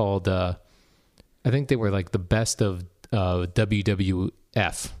DVDs called, I think they were like the best of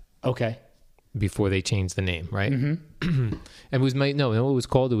WWF Okay. before they changed the name, right? Mm-hmm. And it was what it was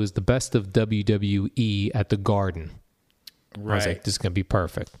called? It was the best of WWE at the Garden. Right. I was like, this is going to be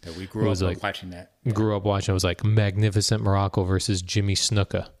perfect. Yeah, we It grew was up like, watching that. grew up watching. It was like Magnificent Morocco versus Jimmy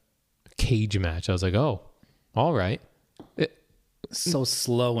Snuka. Cage match. I was like, oh, all right. So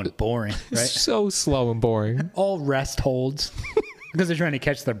slow and boring, right? So slow and boring. All rest holds because they're trying to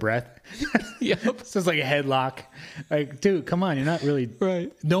catch their breath. Yep. So it's like a headlock. Like, dude, come on. You're not really.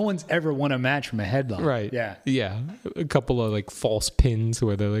 Right. No one's ever won a match from a headlock. Right. Yeah. Yeah. A couple of like false pins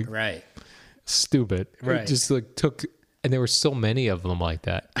where they're like Right. stupid. Right. It just like took, and there were so many of them like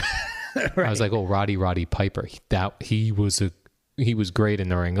that. Right. I was like, oh, Roddy Piper. He was great in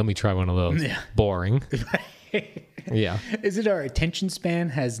the ring. Let me try one of those. Yeah. Boring. Yeah. Is it our attention span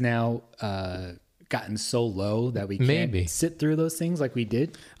has now gotten so low that we can't Maybe. sit through those things like we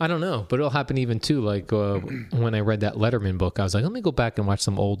did? I don't know, but it'll happen even too. Like when I read that Letterman book, I was like, let me go back and watch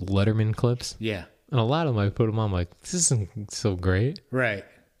some old Letterman clips. Yeah. And a lot of them, I put them on, I'm like, this isn't so great. Right.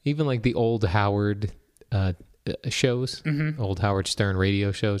 Even like the old Howard shows, old Howard Stern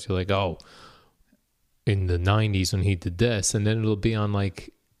radio shows, you're like, oh, in the 90s when he did this. And then it'll be on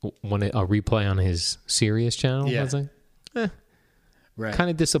like when a replay on his Sirius channel. Yeah. I was like, Right. kind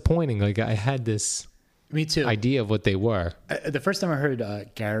of disappointing. Like I had this Me too. idea of what they were. The first time I heard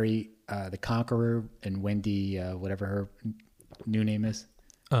Gary the Conqueror and Wendy, whatever her new name is.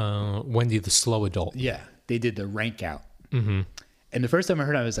 Wendy the Slow Adult. Yeah. They did the rank out. Mm-hmm. And the first time I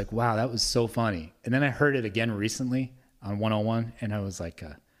heard it, I was like, wow, that was so funny. And then I heard it again recently on 101. And I was like,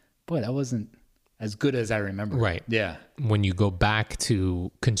 boy, that wasn't as good as I remember. Right. Yeah. When you go back to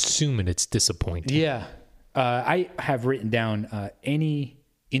consume it, it's disappointing. Yeah. I have written down any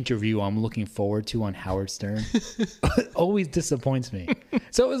interview I'm looking forward to on Howard Stern always disappoints me.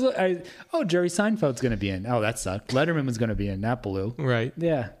 So it was Jerry Seinfeld's going to be in. Oh, that sucked. Letterman was going to be in. That blew. Right.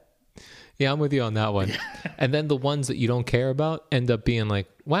 Yeah. Yeah, I'm with you on that one. And then the ones that you don't care about end up being like,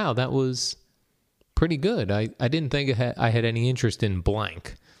 wow, that was pretty good. I didn't think I had any interest in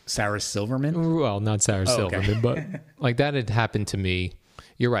blank. Sarah Silverman. Well, not Sarah okay. Silverman, but like that had happened to me.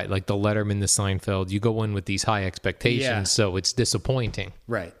 You're right. Like the Letterman, the Seinfeld, you go in with these high expectations, Yeah. so it's disappointing.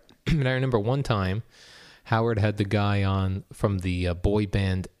 Right. And I remember one time Howard had the guy on from the boy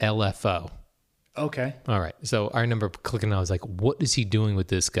band LFO. Okay. All right. So I remember clicking, I was like, what is he doing with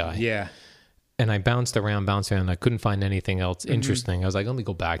this guy? Yeah. And I bounced around. I couldn't find anything else interesting. I was like, let me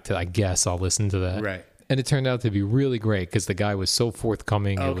go back to, I guess I'll listen to that. Right. And it turned out to be really great because the guy was so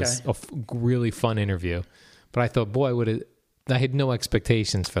forthcoming. It was a really fun interview. But I thought, boy, I had no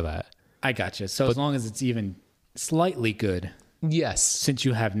expectations for that. I gotcha. So as long as it's even slightly good, Yes. since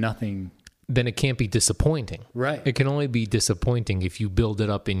you have nothing. Then it can't be disappointing. Right. It can only be disappointing if you build it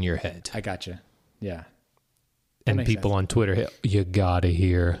up in your head. I gotcha. Yeah. And makes people on Twitter, you gotta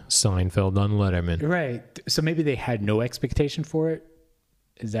hear Seinfeld on Letterman. Right. So maybe they had no expectation for it.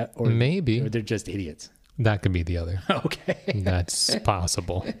 Is that or Maybe. or they're just idiots? That could be the other. Okay. That's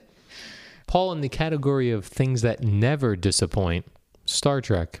possible. Paul, in the category of things that never disappoint, Star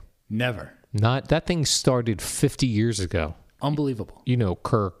Trek. Never. Not that thing started 50 years ago. Unbelievable. You know,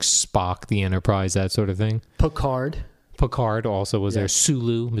 Kirk, Spock, the Enterprise, that sort of thing. Picard. Picard also was there.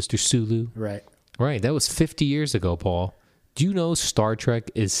 Sulu, Mr. Sulu. Right. Right, that was 50 years ago, Paul. Do you know Star Trek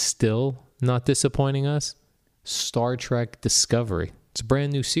is still not disappointing us? Star Trek Discovery. It's a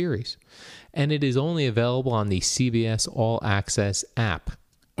brand new series. And it is only available on the CBS All Access app.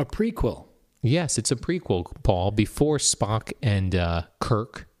 A prequel. Yes, it's a prequel, Paul. Before Spock and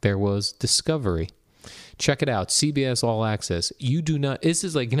Kirk, there was Discovery. Check it out, CBS All Access. You do not... This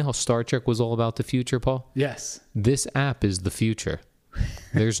is like, you know how Star Trek was all about the future, Paul? Yes. This app is the future.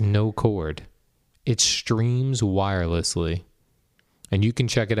 There's no cord. It streams wirelessly. And you can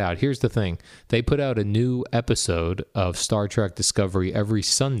check it out. Here's the thing. They put out a new episode of Star Trek Discovery every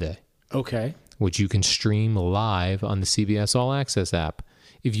Sunday, Okay. which you can stream live on the CBS All Access app.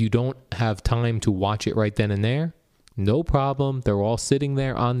 If you don't have time to watch it right then and there, no problem. They're all sitting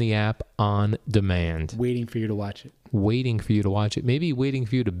there on the app on demand, Waiting for you to watch it. waiting for you to watch it. Maybe waiting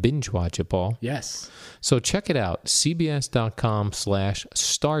for you to binge watch it, Paul. Yes. So check it out,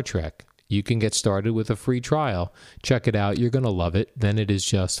 cbs.com/Star Trek. You can get started with a free trial. Check it out. You're going to love it. Then it is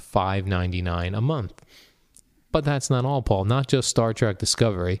just $5.99 a month. But that's not all, Paul. Not just Star Trek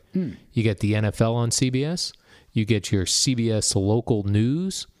Discovery. You get the NFL on CBS. You get your CBS local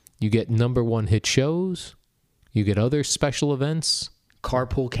news. You get number one hit shows. You get other special events.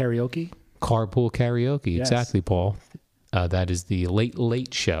 Carpool karaoke Carpool karaoke. Yes. Exactly, Paul. That is the Late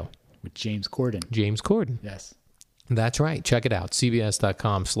Late Show. with James Corden. James Corden. Yes. That's right. Check it out.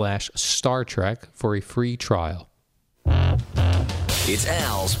 cbs.com/Star Trek for a free trial. It's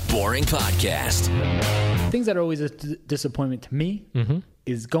Al's Boring Podcast. Things that are always a disappointment to me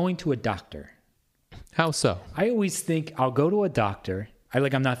is going to a doctor. How so? I always think I'll go to a doctor.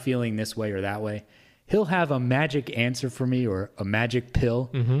 I'm not feeling this way or that way. He'll have a magic answer for me or a magic pill.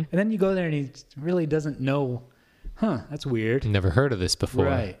 And then you go there and he really doesn't know, that's weird. Never heard of this before.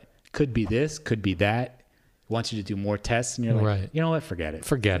 Right. Could be this, could be that. Wants you to do more tests and you're like, Right. you know what? Forget it.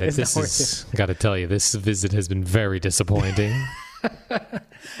 Forget it. It's This not is, got to tell you, this visit has been very disappointing.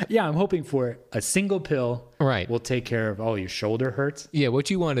 Yeah, I'm hoping for a single pill. Right. Will take care of, your shoulder hurts. Yeah, what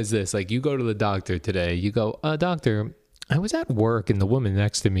you want is this. Like, you go to the doctor today. You go, doctor, I was at work and the woman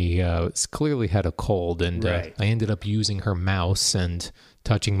next to me clearly had a cold. And Right. I ended up using her mouse and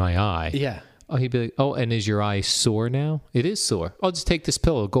touching my eye. Yeah. Oh, he'd be like, and is your eye sore now? It is sore. I'll just take this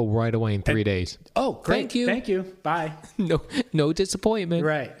pill. It'll go right away in 3 days. Oh, great. Thank you. Thank you. Bye. No disappointment.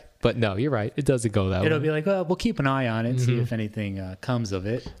 Right. But no, you're right. It doesn't go that It'll way. be like, well, we'll keep an eye on it and see if anything comes of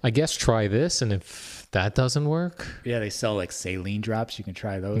it. I guess try this, and if that doesn't work, Yeah, they sell like saline drops. You can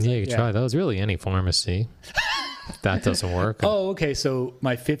try those. yeah, you can try those. Really, any pharmacy. If that doesn't work, Oh, okay. So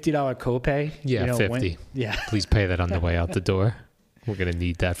my $50 copay. yeah, 50. Yeah. Please pay that on the way out the door. We're gonna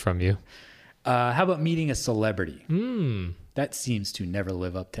need that from you. How about meeting a celebrity? That seems to never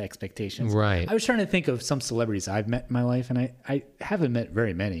live up to expectations. Right. I was trying to think of some celebrities I've met in my life, and I haven't met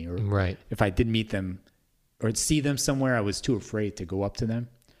very many. Or Right. if I did meet them or see them somewhere, I was too afraid to go up to them.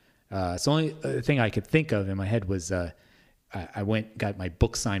 So the only thing I could think of in my head was I got my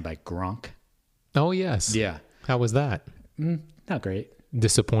book signed by Gronk. Oh yes. Yeah. How was that? Not great.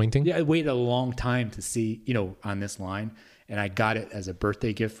 Disappointing. Yeah, I waited a long time to see, on this line, and I got it as a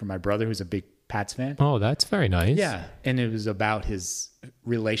birthday gift from my brother, who's a big Pats fan. Oh, that's very nice. Yeah, and it was about his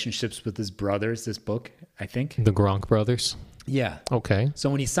relationships with his brothers, this book, I think. The Gronk brothers. Yeah. Okay. So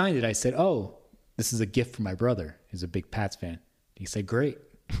when he signed it, I said, oh, this is a gift from my brother. He's a big Pats fan. He said, great.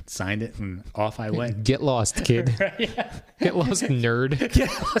 Signed it, and off I went. Get lost, kid. Get lost, nerd. Get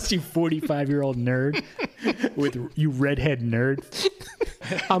lost, you 45-year-old nerd with you redhead nerd.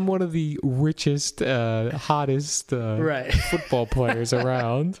 I'm one of the richest, hottest Right. football players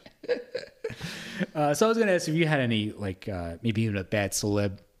around. So I was going to ask if you had any, maybe even a bad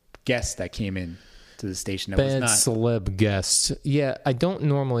celeb guest that came in to the station that Bad was not. celeb guests. Yeah, I don't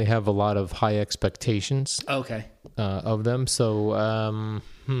normally have a lot of high expectations Okay. of them. So,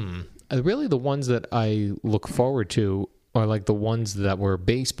 really the ones that I look forward to are like the ones that were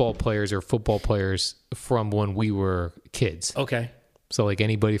baseball players or football players from when we were kids. Okay. So like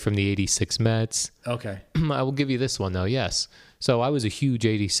anybody from the 86 Mets. Okay. I will give you this one though. Yes. So I was a huge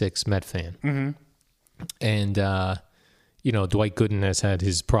 86 Met fan. Mm-hmm. And, Dwight Gooden has had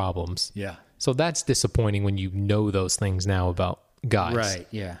his problems. Yeah. So that's disappointing when you know those things now about guys. Right.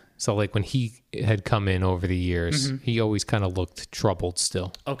 Yeah. So like when he had come in over the years, he always kind of looked troubled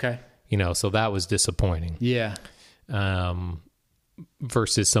still. Okay. So that was disappointing. Yeah.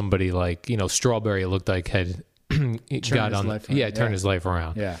 Versus somebody like, Strawberry looked like had got on, turned his life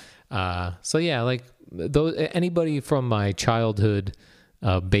around. Yeah. So yeah, like anybody from my childhood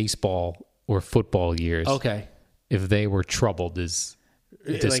baseball or football years, Okay. if they were troubled, is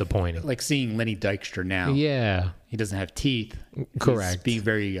disappointing. Like seeing Lenny Dykstra now. Yeah, He doesn't have teeth. Correct. He's being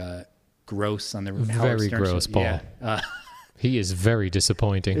very gross on the very Howard Stern gross, show. Paul. Yeah. He is very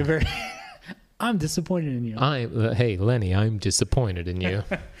disappointing. I'm disappointed in you. Hey Lenny, I'm disappointed in you.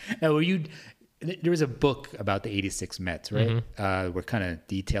 There was a book about the '86 Mets, right? Where kind of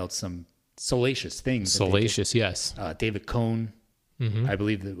detailed some salacious things. Salacious, yes. David Cohn, I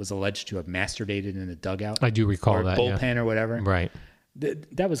believe, that was alleged to have masturbated in the dugout. I do recall or that. bullpen or whatever. Right.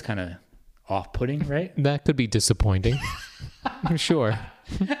 That was kind of off-putting, right? That could be disappointing. Sure.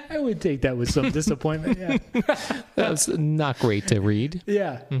 I would take that with some disappointment. Yeah. That's not great to read.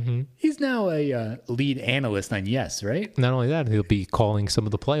 Yeah. He's now a lead analyst on Yes, right? Not only that, he'll be calling some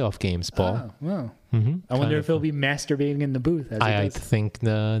of the playoff games, Paul. Oh, well. I wonder if he'll be masturbating in the booth. I think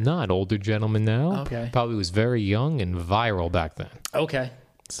not. Older gentleman now. Okay. Probably was very young and viral back then. Okay.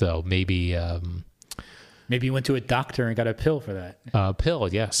 So maybe Maybe you went to a doctor and got a pill for that. pill,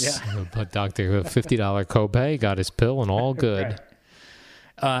 yes. Yeah. A doctor, a $50 copay, got his pill and all good.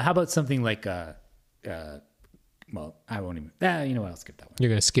 Right. How about something like, well, I won't even, you know what, I'll skip that one. You're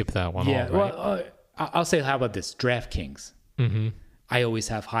going to skip that one. Yeah, all right? well, I'll say, how about this? DraftKings. I always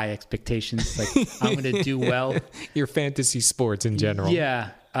have high expectations. Like, I'm going to do well. Your fantasy sports in general.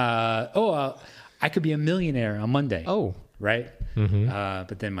 Yeah. I could be a millionaire on Monday. Oh. Right?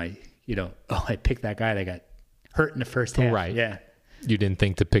 But then I picked that guy that got hurt in the first half. Right. Yeah. You didn't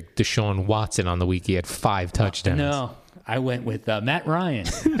think to pick Deshaun Watson on the week. He had 5 touchdowns. No, I went with Matt Ryan.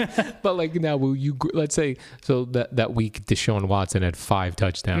 But like now, let's say, so that week Deshaun Watson had 5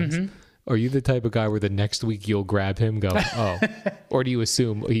 touchdowns. Are you the type of guy where the next week you'll grab him, go, oh, or do you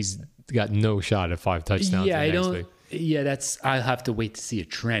assume he's got no shot at 5 touchdowns? Yeah, the next week? Yeah, I'll have to wait to see a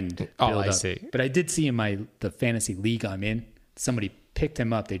trend. Build I up. see. But I did see in the fantasy league I'm in, somebody picked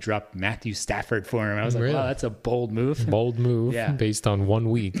him up. They dropped Matthew Stafford for him. I was like, Really? wow, that's a bold move. Bold move Yeah. based on 1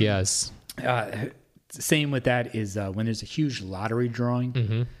 week, yes. Same with that is when there's a huge lottery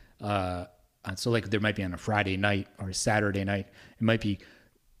drawing. So like there might be on a Friday night or a Saturday night, it might be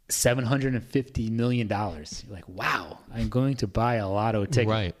 $750 million. You're like, wow, I'm going to buy a lotto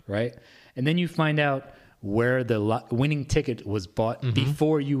ticket. Right. And then you find out where the winning ticket was bought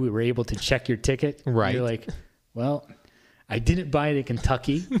before you were able to check your ticket. Right. You're like, well, I didn't buy it in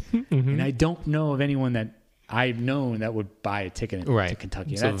Kentucky, and I don't know of anyone that I've known that would buy a ticket to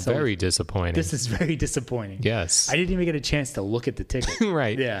Kentucky. So very disappointing. This is very disappointing. Yes. I didn't even get a chance to look at the ticket.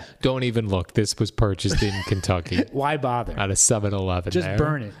 Right. Yeah. Don't even look. This was purchased in Kentucky Why bother? at a 7-Eleven. Just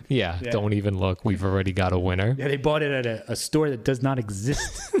burn it. Yeah, don't even look. We've already got a winner. Yeah, they bought it at a store that does not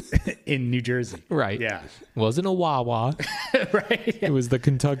exist in New Jersey. Right. Yeah. Wasn't a Wawa. Right. It was the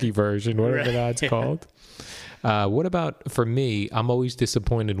Kentucky version, whatever Right. that's called. What about, for me, I'm always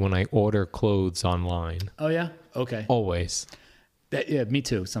disappointed when I order clothes online. Oh, yeah? Okay. Always. Yeah, me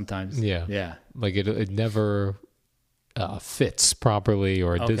too, sometimes. Yeah. Yeah. Like it never fits properly,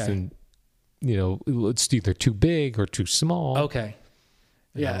 or it Okay. doesn't, it's either too big or too small. Okay.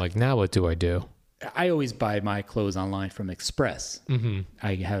 And Yeah. I'm like, now what do I do? I always buy my clothes online from Express.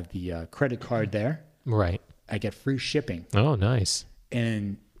 I have the credit card there. Right. I get free shipping. Oh, nice.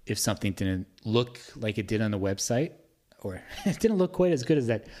 And if something didn't look like it did on the website, or it didn't look quite as good as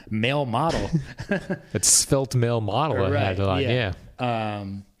that male model, That svelte male model I had. Yeah.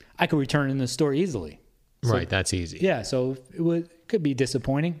 I could return it in the store easily. Right. That's easy. Yeah, so it could be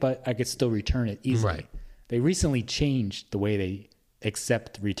disappointing, but I could still return it easily. Right. They recently changed the way they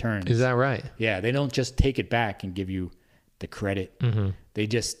accept returns. Is that right? Yeah, they don't just take it back and give you the credit. They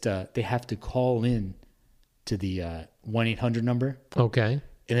just they have to call in to the 1-800 number Okay.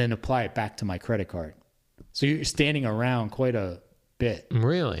 and then apply it back to my credit card. So you're standing around quite a bit.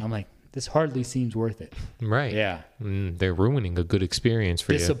 Really? I'm like, this hardly seems worth it. Right. Yeah. They're ruining a good experience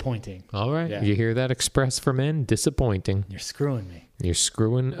for you. Disappointing. All right. Yeah. You hear that, Express for Men? Disappointing. You're screwing me. You're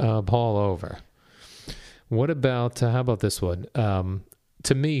screwing Paul over. What about, how about this one?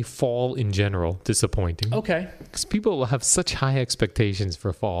 To me, fall in general, disappointing. Okay. Because people have such high expectations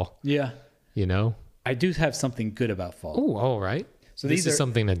for fall, Yeah. you know? I do have something good about fall. Oh, all right. So this these is are-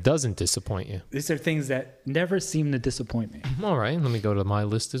 something that doesn't disappoint you. These are things that never seem to disappoint me. All right. Let me go to my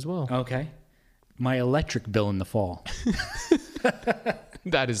list as well. Okay. My electric bill in the fall.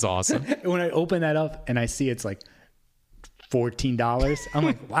 That is awesome. When I open that up and I see it's like $14. I'm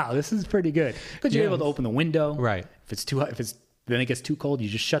like, wow, this is pretty good. Because you're able to open the window. Right. If it's too hot, then it gets too cold, you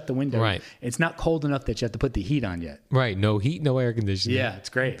just shut the window. Right. It's not cold enough that you have to put the heat on yet. Right. No heat, no air conditioning. Yeah, it's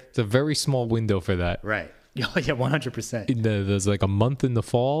great. It's a very small window for that. Right. Yeah, 100%. There's like a month in the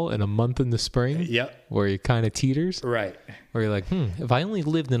fall and a month in the spring. Yep. Where it kind of teeters. Right. Where you're like, if I only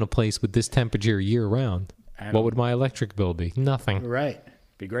lived in a place with this temperature year round, what would my electric bill be? Nothing. Right.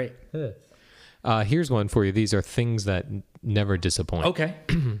 Be great. Here's one for you. These are things that never disappoint. Okay.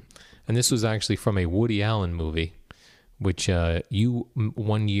 And this was actually from a Woody Allen movie, which you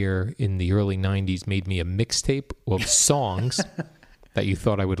one year in the early 90s made me a mixtape of songs that you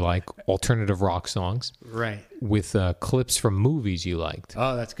thought I would like, alternative rock songs. Right. With clips from movies you liked.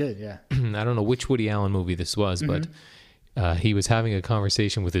 Oh, that's good. Yeah. I don't know which Woody Allen movie this was, but he was having a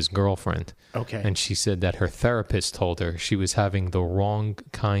conversation with his girlfriend. Okay. And she said that her therapist told her she was having the wrong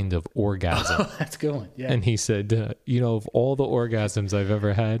kind of orgasm. Oh, that's a good one. Yeah. And he said, of all the orgasms I've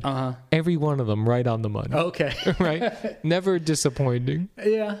ever had, every one of them right on the money. Okay. Right? Never disappointing.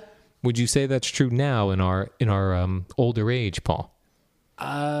 Yeah. Would you say that's true now in our older age, Paul?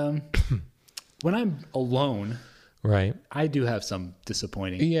 When I'm alone, Right. I do have some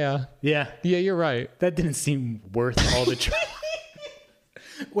disappointing. Yeah. Yeah. Yeah, you're right. That didn't seem worth all the trouble.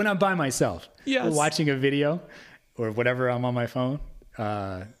 When I'm by myself, Yes. watching a video or whatever, I'm on my phone.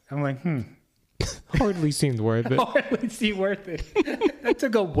 I'm like, Hardly seemed worth it. hardly seem worth it. That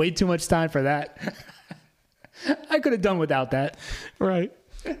took up way too much time for that. I could have done without that. Right.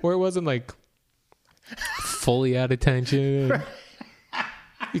 Where it wasn't like fully out of tension.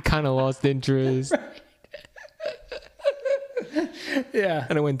 You kind of lost interest. Yeah.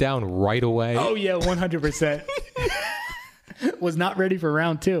 And it went down right away. Oh yeah, 100%. Was not ready for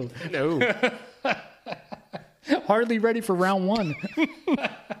round 2. No. Hardly ready for round 1.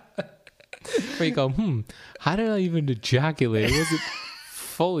 Where you go, how did I even ejaculate? I wasn't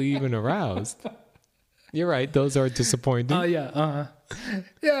fully even aroused. You're right. Those are disappointing. Oh yeah.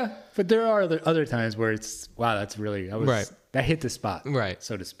 Yeah, but there are other times where it's wow. That's really Right. That hit the spot, Right.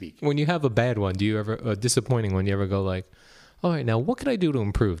 so to speak. When you have a bad one, do you ever, a disappointing one, you ever go like, all right, now what can I do to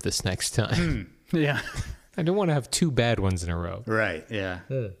improve this next time? Yeah. I don't want to have 2 bad ones in a row. Right. Yeah.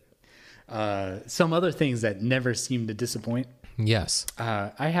 Some other things that never seem to disappoint. Yes.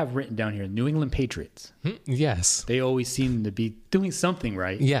 I have written down here New England Patriots. Yes. They always seem to be doing something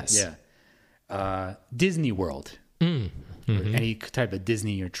right. Yes. Yeah. Disney World. Or any type of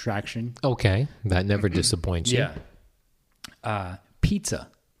Disney attraction. Okay. That never disappoints you. Yeah. Pizza.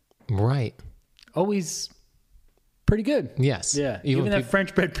 Right. Always pretty good. Yes. Yeah. Even Even that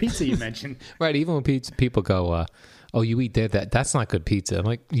French bread pizza you mentioned. Right. Even when people go, oh, you eat that's not good pizza. I'm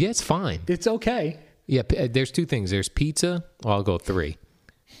like, yeah, it's fine. It's okay. Yeah. There's 2 things. There's pizza. Well, I'll go 3.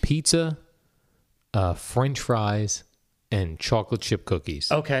 Pizza, French fries, and chocolate chip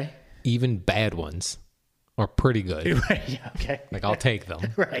cookies. Okay. Even bad ones are pretty good. Right. Yeah. Okay. Like, I'll take them.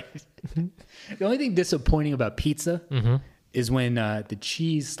 Right. The only thing disappointing about pizza is when the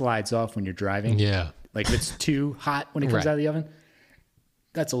cheese slides off when you're driving. Yeah. Like if it's too hot when it comes Right. out of the oven.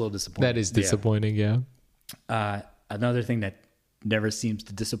 That's a little disappointing. That is disappointing, yeah. Another thing that never seems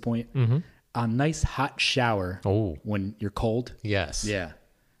to disappoint, a nice hot shower Oh. when you're cold. Yes. Yeah.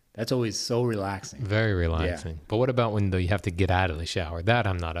 That's always so relaxing. Very relaxing. But what about when you have to get out of the shower? That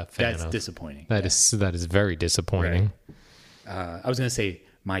I'm not a fan That's of. disappointing. That is very disappointing. I was going to say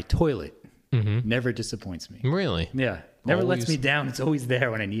my toilet never disappoints me. Really? Yeah. Never lets Always- me down. It's always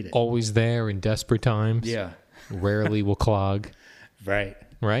there when I need it. Always there in desperate times. Yeah. Rarely will clog. Right.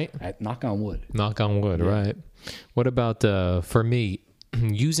 Right? Knock on wood. Knock on wood, right? What about, for me,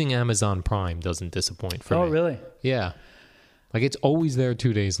 using Amazon Prime doesn't disappoint for me. Oh, really? Yeah. Like, it's always there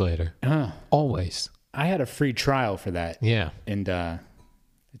 2 days later. Always. I had a free trial for that. Yeah. And it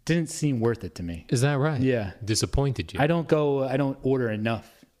didn't seem worth it to me. Is that right? Yeah. Disappointed you? I don't order enough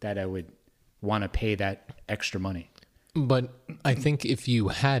that I would want to pay that extra money. But I think if you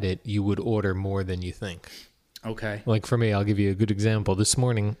had it, you would order more than you think. Okay. Like for me, I'll give you a good example. This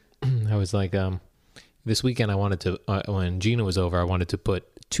morning, I was like, this weekend I wanted to, when Gina was over, I wanted to put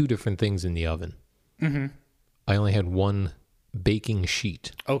 2 different things in the oven. Mm-hmm. I only had 1 baking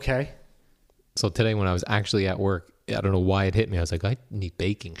sheet. Okay. So today when I was actually at work, I don't know why it hit me. I was like, I need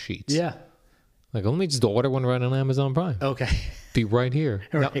baking sheets. Yeah. Like, let me just order one right on Amazon Prime. Okay. Be right here.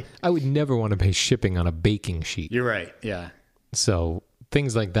 Right. Now, I would never want to pay shipping on a baking sheet. You're right. Yeah. So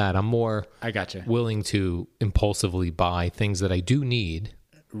things like that, I'm more I gotcha. willing to impulsively buy things that I do need.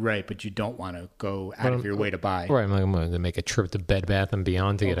 Right, but you don't want to go out of your way to buy. Right, I'm going to make a trip to Bed Bath &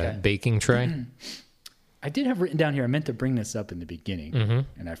 Beyond to get a Okay. baking tray. I did have written down here, I meant to bring this up in the beginning,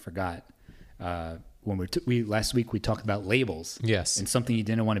 and I forgot. when we last week we talked about labels. Yes. And something you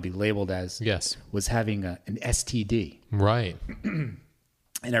didn't want to be labeled as. Yes. Was having an STD. Right.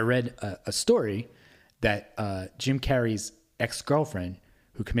 And I read a story that Jim Carrey's ex-girlfriend,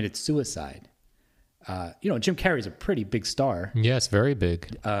 who committed suicide. Jim Carrey's a pretty big star. Yes, very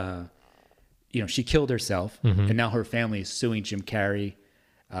big. She killed herself, and now her family is suing Jim Carrey.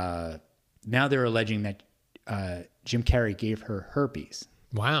 Now they're alleging that Jim Carrey gave her herpes.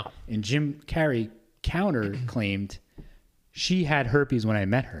 Wow. And Jim Carrey counter-claimed she had herpes when I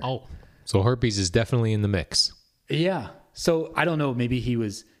met her. Oh, so herpes is definitely in the mix. Yeah. So I don't know. Maybe he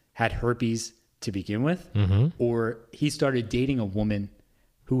had herpes to begin with, or he started dating a woman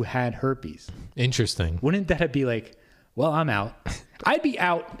who had herpes. Interesting. Wouldn't that be like, well, I'm out. I'd be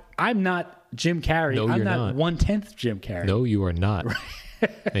out. I'm not Jim Carrey. No, I'm you're not 1/10 Jim Carrey. No, you are not.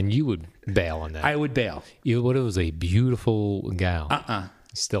 And you would bail on that. I would bail. You would. It was a beautiful gal.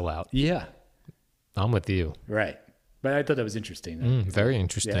 Still out. Yeah. I'm with you. Right. But I thought that was interesting. Very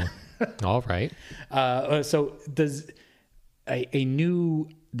interesting. All right. So does I know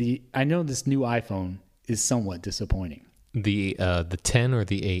this new iPhone is somewhat disappointing. The 10 or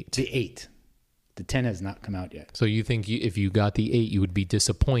the 8? The 8. The 10 has not come out yet. So you think if you got the 8, you would be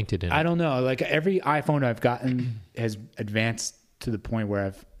disappointed in it? I don't know. Like every iPhone I've gotten has advanced to the point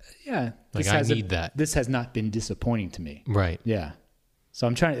where I need that. This has not been disappointing to me. Right. Yeah. So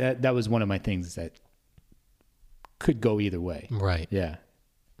I'm trying. That was one of my things that could go either way. Right. Yeah.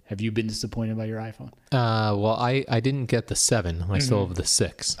 Have you been disappointed by your iPhone? Well, I didn't get the 7. I still have the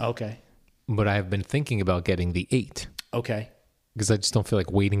 6. Okay. But I've been thinking about getting the 8 Okay. because I just don't feel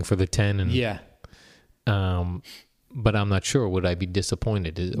like waiting for the 10. And Yeah. But I'm not sure. Would I be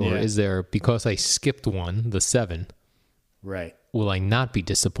disappointed, or is there, because I skipped one, the 7? Right. Will I not be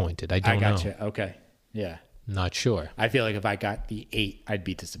disappointed? I don't know. I got you. Okay. Yeah. Not sure I feel like if I got the 8, I'd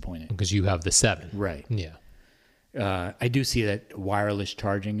be disappointed. because you have the 7. Right. Yeah. I do see that wireless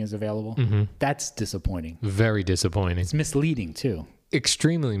charging is available. That's disappointing. Very disappointing. It's misleading too.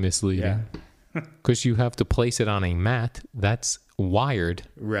 Extremely misleading. Because you have to place it on a mat that's wired.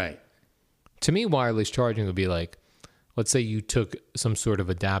 Right. To me, wireless charging would be like, let's say you took some sort of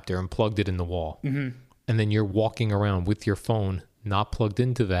adapter and plugged it in the wall. And then you're walking around with your phone not plugged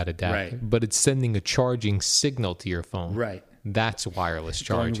into that adapter, Right. but it's sending a charging signal to your phone. Right. That's wireless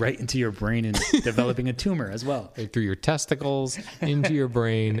Going charging. right into your brain and developing a tumor as well. Through your testicles, into your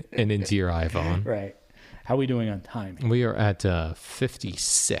brain, and into your iPhone. Right. How are we doing on time? We are at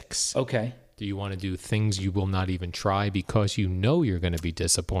 56. Okay. Do you want to do things you will not even try because you know you're going to be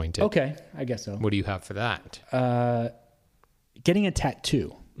disappointed? Okay. I guess so. What do you have for that? Getting a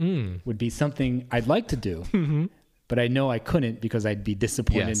tattoo would be something I'd like to do, but I know I couldn't because I'd be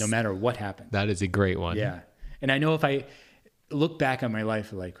disappointed Yes. no matter what happened. That is a great one. Yeah. And I know if I look back on my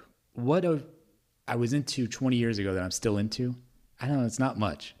life, like what I was into 20 years ago that I'm still into, I don't know, it's not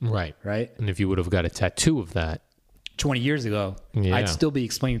much. Right. Right? And if you would have got a tattoo of that, 20 years ago, Yeah. I'd still be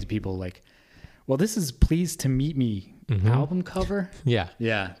explaining to people like, well, this is Pleased to Meet Me album cover. yeah.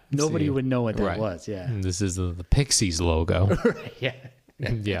 Yeah. Nobody See. would know what that Right. was. Yeah. And this is the Pixies logo. Yeah.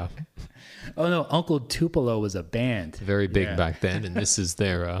 Yeah. Oh no, Uncle Tupelo was a band. Very big Yeah. back then. And this is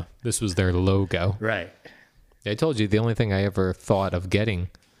their, this was their logo. Right. I told you the only thing I ever thought of getting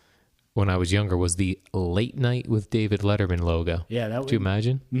when I was younger was the Late Night with David Letterman logo. Yeah, that would. Do you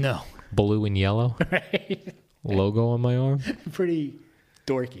imagine? No. Blue and yellow Right. logo on my arm. Pretty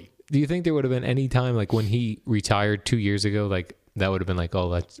dorky. Do you think there would have been any time, like when he retired 2 years ago, like that would have been like, oh,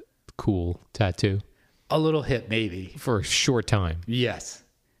 that's cool tattoo A little hip, maybe. for a short time, Yes.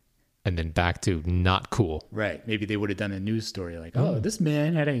 and then back to not cool? Right. Maybe they would have done a news story like, oh, this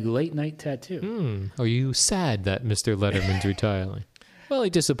man had a late night tattoo. Are you sad that Mr. Letterman's retiring? Well, he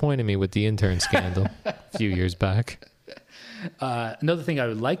disappointed me with the intern scandal a few years back. Another thing I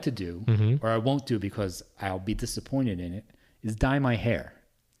would like to do, or I won't do because I'll be disappointed in it, is dye my hair.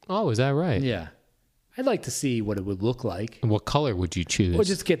 Oh, is that right? Yeah. I'd like to see what it would look like. And what color would you choose? Or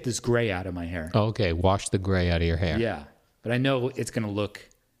just get this gray out of my hair. Oh, okay, wash the gray out of your hair. Yeah. But I know it's going to look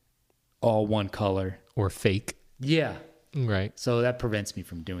all one color. Or fake. Yeah. Right, So that prevents me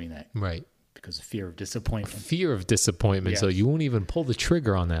from doing that right. because of fear of disappointment. Fear of disappointment, so Yes. you won't even pull the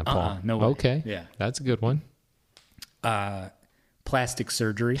trigger on that, Paul. No way. Okay, Yeah. that's a good one. Plastic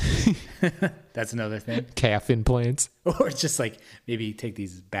surgery. That's another thing. Calf implants. Or just like maybe take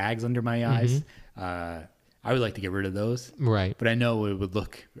these bags under my eyes. I would like to get rid of those. Right. But I know it would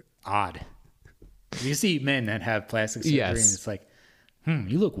look odd. You see men that have plastic surgery Yes. and it's like,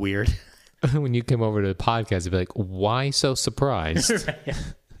 you look weird. When you came over to the podcast, I'd be like, why so surprised?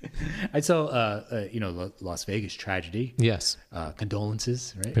 I saw, Las Vegas tragedy. Yes.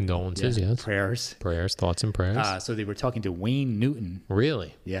 Condolences, right? Condolences, yes. Prayers. Prayers, thoughts, and prayers. So they were talking to Wayne Newton.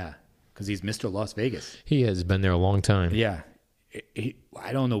 Really? Yeah, because he's Mr. Las Vegas. He has been there a long time. Yeah.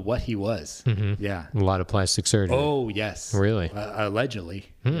 I don't know what he was. Yeah. A lot of plastic surgery. Oh, yes. Really? Allegedly.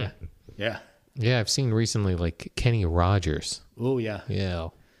 Yeah. Yeah, I've seen recently like Kenny Rogers. Oh, yeah. Yeah.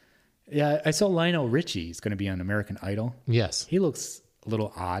 Yeah, I saw Lionel Richie. He's going to be on American Idol. Yes. He looks a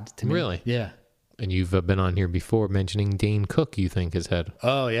little odd to me. Really? Yeah. And you've been on here before mentioning Dane Cook, you think has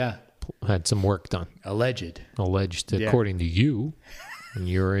Oh, yeah. had some work done. Alleged. Alleged, Yeah. according to you and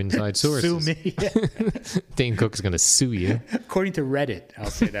your inside sources. Sue me. Dane Cook's going to sue you. According to Reddit, I'll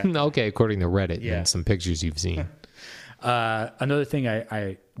say that. Okay, according to Reddit Yeah. and some pictures you've seen. Another thing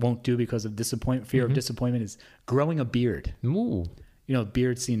I won't do because of fear of disappointment is growing a beard. Ooh.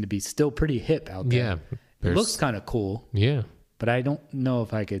 Beards seem to be still pretty hip out there. Yeah. It There's- looks kind of cool, Yeah. but I don't know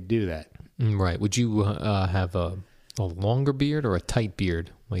if I could do that. Right. Would you have a longer beard or a tight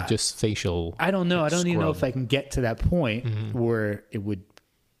beard? Like just facial? I don't know. I don't even know scrub. if I can get to that point where it would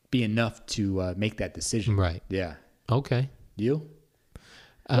be enough to make that decision. Right. Yeah. Okay. You?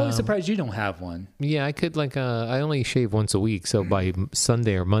 I'm really surprised you don't have one. Yeah, I could I only shave once a week, so by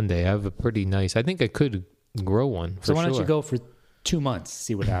Sunday or Monday, I have a pretty nice. I think I could grow one. So why don't sure. you go for 2 months,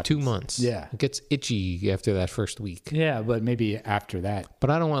 see what happens? 2 months? Yeah. It gets itchy after that first week. Yeah, but maybe after that. But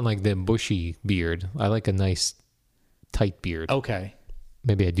I don't want like the bushy beard. I like a nice tight beard. Okay.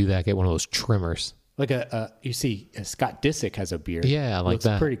 Maybe I do that. Get one of those trimmers. Like you see, Scott Disick has a beard. Yeah, I like Looks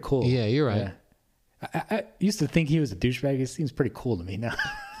that. pretty cool. Yeah, you're right. Yeah. I used to think he was a douchebag. It seems pretty cool to me now.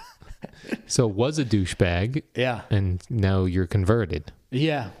 So was a douchebag, Yeah. and now you're converted.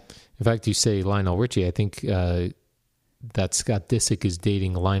 Yeah. In fact, you say Lionel Richie. I think that Scott Disick is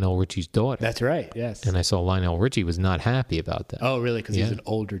dating Lionel Richie's daughter. That's right. Yes. And I saw Lionel Richie was not happy about that. Oh, really? Because he's Yeah. an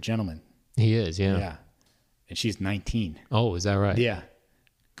older gentleman. He is, yeah. Yeah. And she's 19. Oh, is that right? Yeah.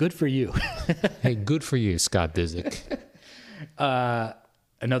 Good for you. Hey, good for you, Scott Disick.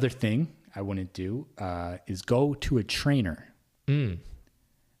 Another thing I wouldn't do is go to a trainer.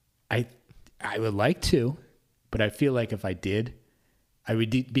 I would like to, but I feel like if I did, I would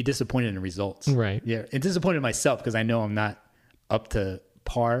be disappointed in the results. Right. Yeah. And disappointed in myself because I know I'm not up to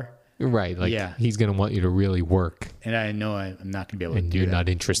par. Right. Like Yeah. he's going to want you to really work, And I know I'm not going to be able to and do you're that. not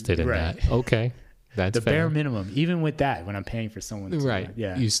interested in Right. that. Okay. That's The bare fair. minimum, even with that, when I'm paying for someone to, Right.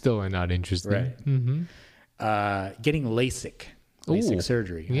 yeah. You still are not interested. Right. Mm-hmm. Getting LASIK Ooh,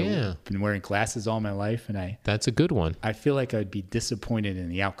 surgery. yeah. I've been wearing glasses all my life, and That's a good one. I feel like I'd be disappointed in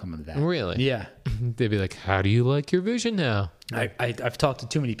the outcome of that. Really? Yeah. They'd be like, how do you like your vision now? I've talked to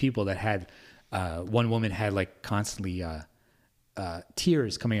too many people that had, one woman had like constantly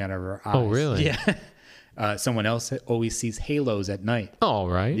tears coming out of her eyes. Oh, really? Yeah. Someone else always sees halos at night. All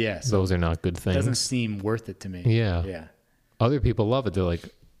right. Yeah, so Those are not good things. Doesn't seem worth it to me. Yeah. Yeah. Other people love it. They're like,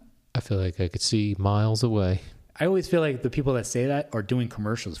 I feel like I could see miles away. I always feel like the people that say that are doing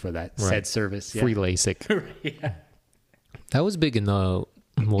commercials for that said Right. service. Yeah. Free LASIK. Yeah. That was big in the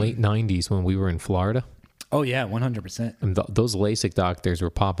late 90s when we were in Florida. Oh yeah, 100%. And those LASIK doctors were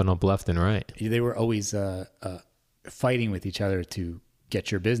popping up left and right. They were always fighting with each other to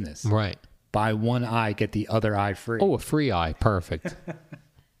get your business. Right. Buy one eye, get the other eye free. Oh, a free eye. Perfect.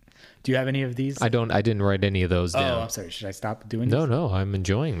 Do you have any of these? I didn't write any of those Oh, down. I'm sorry. Should I stop doing No, this? no, I'm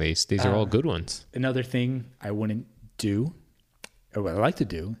enjoying these. These are all good ones. Another thing I wouldn't do, or what I like to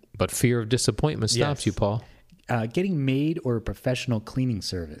do, But fear of disappointment stops Yes. you, Paul. getting maid or a professional cleaning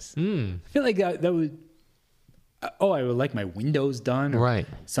service. Hmm. I feel like that would. I would like my windows done. Or Right.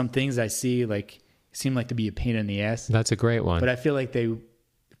 Some things I see seem like to be a pain in the ass, That's a great one. but I feel like they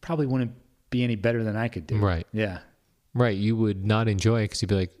probably wouldn't be any better than I could do. Right. Yeah. Right. You would not enjoy it because you'd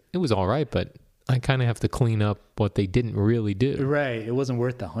be like, it was all right, but I kind of have to clean up what they didn't really do. Right. It wasn't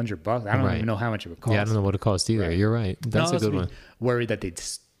worth $100. I don't Right. even know how much it would cost. Yeah, I don't know what it costs either. Right. You're right. That's No, a good I'd one. be Worried that they'd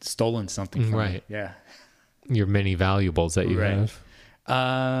stolen something from me. Right. Yeah. Your many valuables that you Right.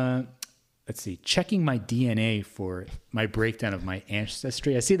 have. Let's see. Checking my DNA for my breakdown of my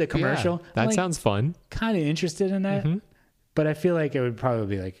ancestry. I see the commercial. Yeah, that sounds fun. kind of interested in that, but I feel like it would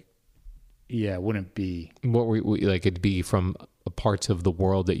probably be like, yeah, it wouldn't be, What were like? It'd be from parts of the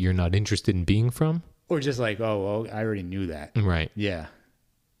world that you're not interested in being from. or just like, oh, I already knew that. Right. Yeah.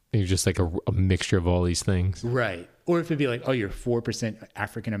 You're just like a mixture of all these things. Right. Or if it'd be like, oh, you're 4%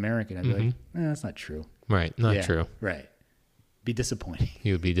 African American, I'd be like, that's not true. Right. Not Yeah, true. Right. Be disappointing.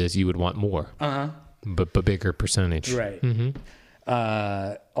 You would be this. You would want more. But bigger percentage. Right.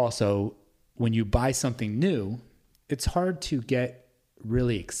 Also, when you buy something new, it's hard to get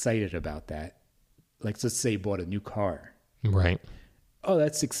really excited about that. Like, let's say you bought a new car. Right. oh,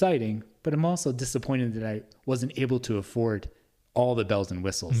 that's exciting, but I'm also disappointed that I wasn't able to afford all the bells and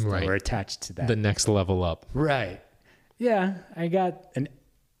whistles Right. that were attached to that. The next level up. Right. Yeah, I got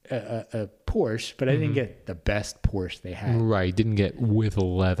a Porsche, but I didn't get the best Porsche they had. Right. Didn't get with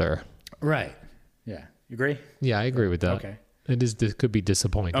leather. Right. Yeah. You agree? Yeah, I agree with that. Okay. This could be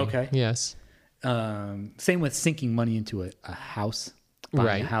disappointing. Okay. Yes. Same with sinking money into a house. Buying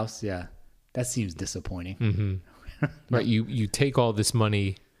Right. a house, yeah. That seems disappointing. Right. You take all this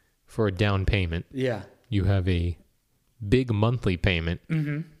money for a down payment. Yeah. You have a big monthly payment.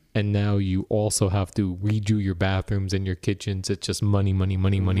 Mm-hmm. And now you also have to redo your bathrooms and your kitchens. It's just money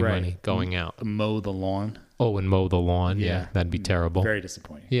Right. going out. Mow the lawn. Oh, and mow the lawn. Yeah, Yeah. that'd be terrible. Very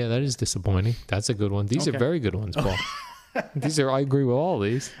disappointing. Yeah, that is disappointing. That's a good one. These are Okay. very good ones, Paul. I agree with all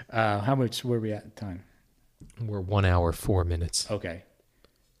these. How much were we at the time? We're 1 hour, 4 minutes. Okay.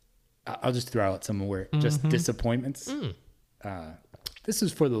 I'll just throw out some more just disappointments. This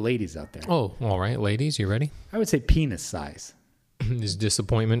is for the ladies out there. Oh, all right, ladies, you ready? I would say penis size. Is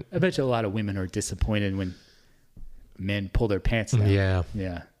disappointment? I bet you a lot of women are disappointed when men pull their pants down. Yeah.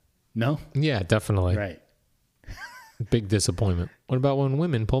 Yeah. No? Yeah, definitely. Right. Big disappointment. What about when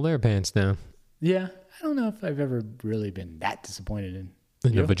women pull their pants down? Yeah. I don't know if I've ever really been that disappointed in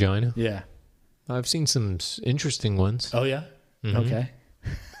In the you? vagina? Yeah. I've seen some interesting ones. Oh, yeah? Okay.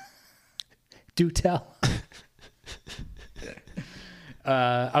 Do tell.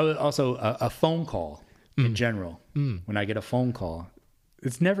 I would also, a phone call in general. When I get a phone call,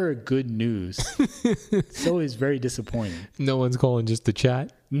 it's never good news. It's always very disappointing. No one's calling just to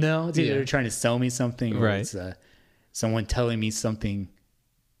chat? No, it's either Yeah. they're trying to sell me something or Right. it's someone telling me something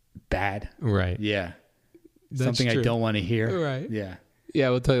bad. Right. Yeah. That's something I true. don't want to hear. Right. Yeah. Yeah, I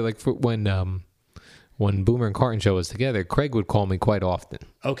will tell you, like, when Boomer and Carton Show was together, Craig would call me quite often.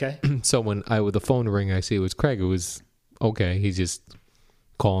 Okay. So when the phone ring, I see it was Craig. It was okay. He's just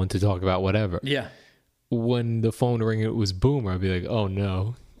calling to talk about whatever. Yeah. When the phone ring, it was Boomer. I'd be like, oh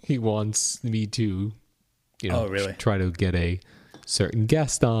no, he wants me to, Oh, really? try to get a certain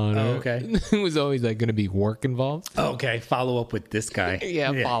guest on. Oh, or- okay. It was always like going to be work involved. Okay. Follow up with this guy.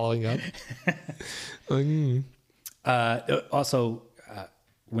 Yeah, following up. Like, Also,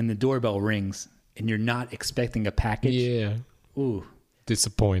 when the doorbell rings and you're not expecting a package, yeah, ooh,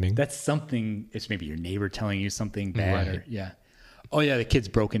 disappointing. that's something. It's maybe your neighbor telling you something bad. Right. Or, yeah. Oh, yeah, the kids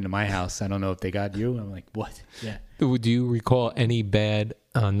broke into my house. I don't know if they got you. I'm like, what? Yeah. Do you recall any bad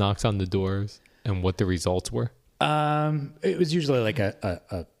knocks on the doors and what the results were? It was usually like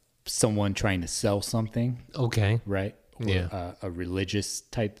a someone trying to sell something, Okay, right? Or Yeah. a religious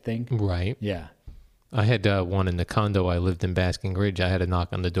type thing. right. Yeah. I had one in the condo I lived in, Basking Ridge. I had a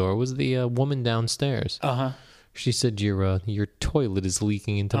knock on the door. It was the woman downstairs. Uh-huh. She said, your toilet is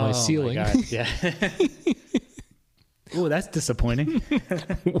leaking into my ceiling. My God. Yeah. Oh, that's disappointing.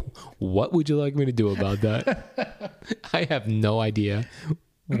 What would you like me to do about that? I have no idea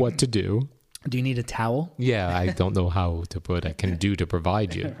what to do. Do you need a towel? Yeah, I don't know how to put I can do to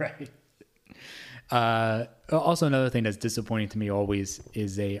provide you. Right. Also, another thing that's disappointing to me always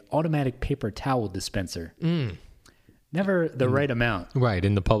is a automatic paper towel dispenser. Never the right amount. Right,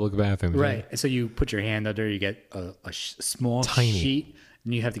 in the public bathroom. Right. So you put your hand under, you get a small Tiny. sheet,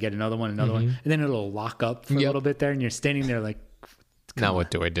 and you have to get another one, and then it'll lock up for a Yep. little bit there, and you're standing there like, Now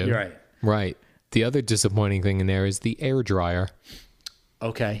what do I do? You're right. Right. The other disappointing thing in there is the air dryer.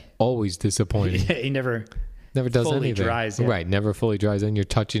 okay. Always disappointing. He never. Never does fully anything. dries, yeah. Right, never fully dries. And you're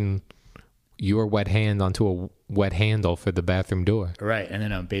touching your wet hand onto a wet handle for the bathroom door. Right, and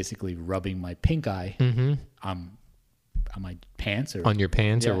then I'm basically rubbing my pink eye on my pants or On your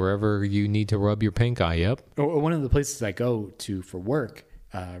pants Yeah. or wherever you need to rub your pink eye. Yep. or one of the places I go to for work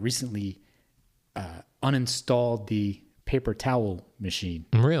recently uninstalled the paper towel machine.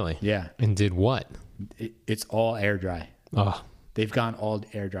 Really? Yeah, And did what? it's all air dry. Oh, They've gone all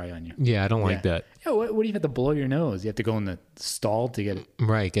air dry on you. yeah, I don't like Yeah. that. Yeah, what do you have to blow your nose? You have to go in the stall to get it.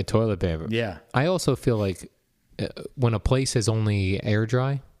 Right, get toilet paper. Yeah, I also feel like when a place is only air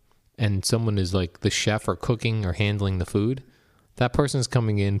dry and someone is like the chef or cooking or handling the food, that person's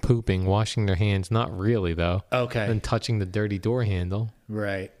coming in, pooping, washing their hands. Not really, though. Okay. And touching the dirty door handle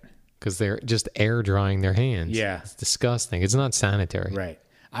right, because they're just air drying their hands. Yeah. It's disgusting. It's not sanitary. right.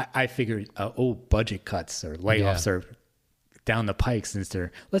 I figured, budget cuts or layoffs are down the pike since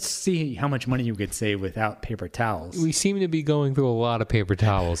they're. Let's see how much money you could save without paper towels. We seem to be going through a lot of paper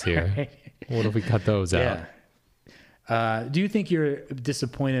towels here. What if we cut those out? Yeah. Do you think you're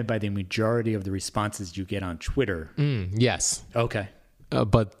disappointed by the majority of the responses you get on Twitter? Yes. Okay.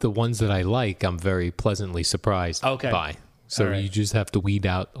 But the ones that I like, I'm very pleasantly surprised by. So All right. you just have to weed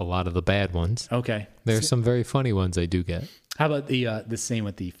out a lot of the bad ones. Okay. There's some very funny ones I do get. How about the same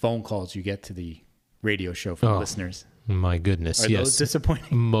with the phone calls you get to the radio show from listeners? My goodness, Are yes. those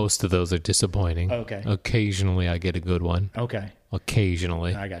disappointing? Most of those are disappointing. Okay. Occasionally I get a good one. Okay.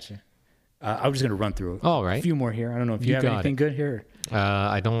 Occasionally. I got you. I was going to run through All right. a few more here. I don't know if you have got anything it. good here.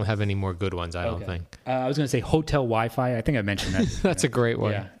 I don't have any more good ones, I don't think. I was going to say hotel Wi-Fi. I think I mentioned that. That's a great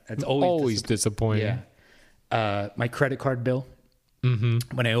one. Yeah. It's always disappointing. Yeah. My credit card bill.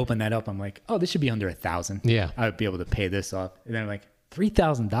 Mm-hmm. When I open that up, I'm like, oh, this should be under 1,000. Yeah. I would be able to pay this off. And then I'm like,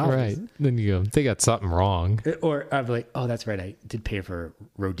 $3,000. Right. Then you go, they got something wrong. Or I'd be like, oh, that's right. I did pay for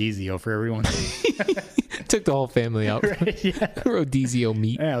Rodizio for everyone. Took the whole family out. Right, yeah. Rodizio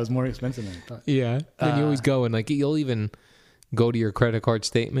meat. Yeah, it was more expensive than I thought. Yeah. Then you always go and like you'll even go to your credit card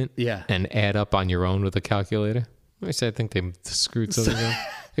statement Yeah. and add up on your own with a calculator. I think they screwed something up.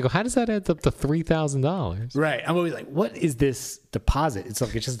 They go, how does that add up to $3,000? Right. I'm always like, what is this deposit? It's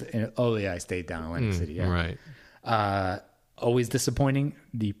like, it's just, oh yeah, I stayed down in Atlantic City. Yeah. Right. Always disappointing.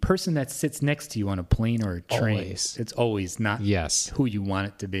 The person that sits next to you on a plane or a train, Always. it's always not Yes. who you want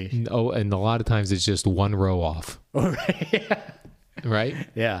it to be. Oh, and a lot of times it's just one row off. Right?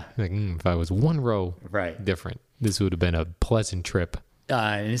 Yeah. Like, if I was one row Right. different, this would have been a pleasant trip.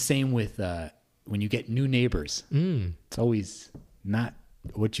 And the same with when you get new neighbors. It's always not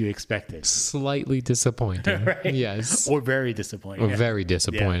what you expected. Slightly disappointing. Right. Yes. Or very disappointing. Or Yeah. very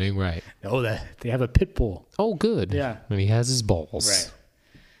disappointing, right. Oh, they have a pit bull. Oh, good. Yeah. And he has his balls. Right.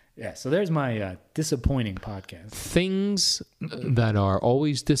 Yeah. So there's my disappointing podcast. Things that are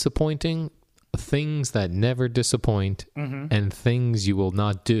always disappointing, things that never disappoint, and things you will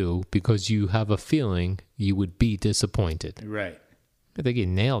not do because you have a feeling you would be disappointed. Right. I think you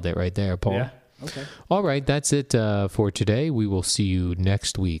nailed it right there, Paul. Yeah. Okay. All right, that's it for today. We will see you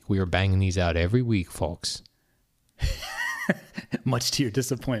next week. We are banging these out every week, folks. Much to your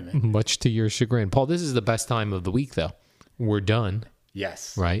disappointment. Much to your chagrin. Paul, this is the best time of the week, though. We're done,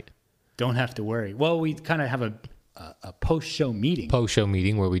 Yes. right? Don't have to worry. Well, we kind of have a post-show meeting. Post-show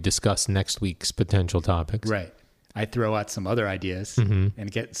meeting where we discuss next week's potential topics. Right. I throw out some other ideas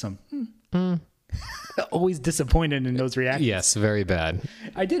and get some always disappointed in those reactions. Yes, very bad.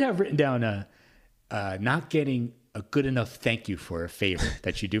 I did have written down not getting a good enough thank you for a favor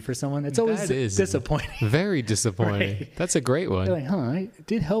that you do for someone. It's always That is disappointing. Very disappointing. Right. That's a great one. You're like, I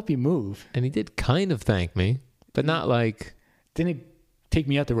did help you move. And he did kind of thank me, but not like, Didn't take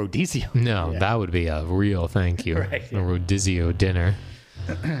me out to Rodizio. no, that would be a real thank you. Right. A Rodizio dinner.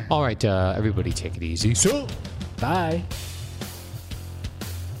 All right, everybody take it easy. So. Bye.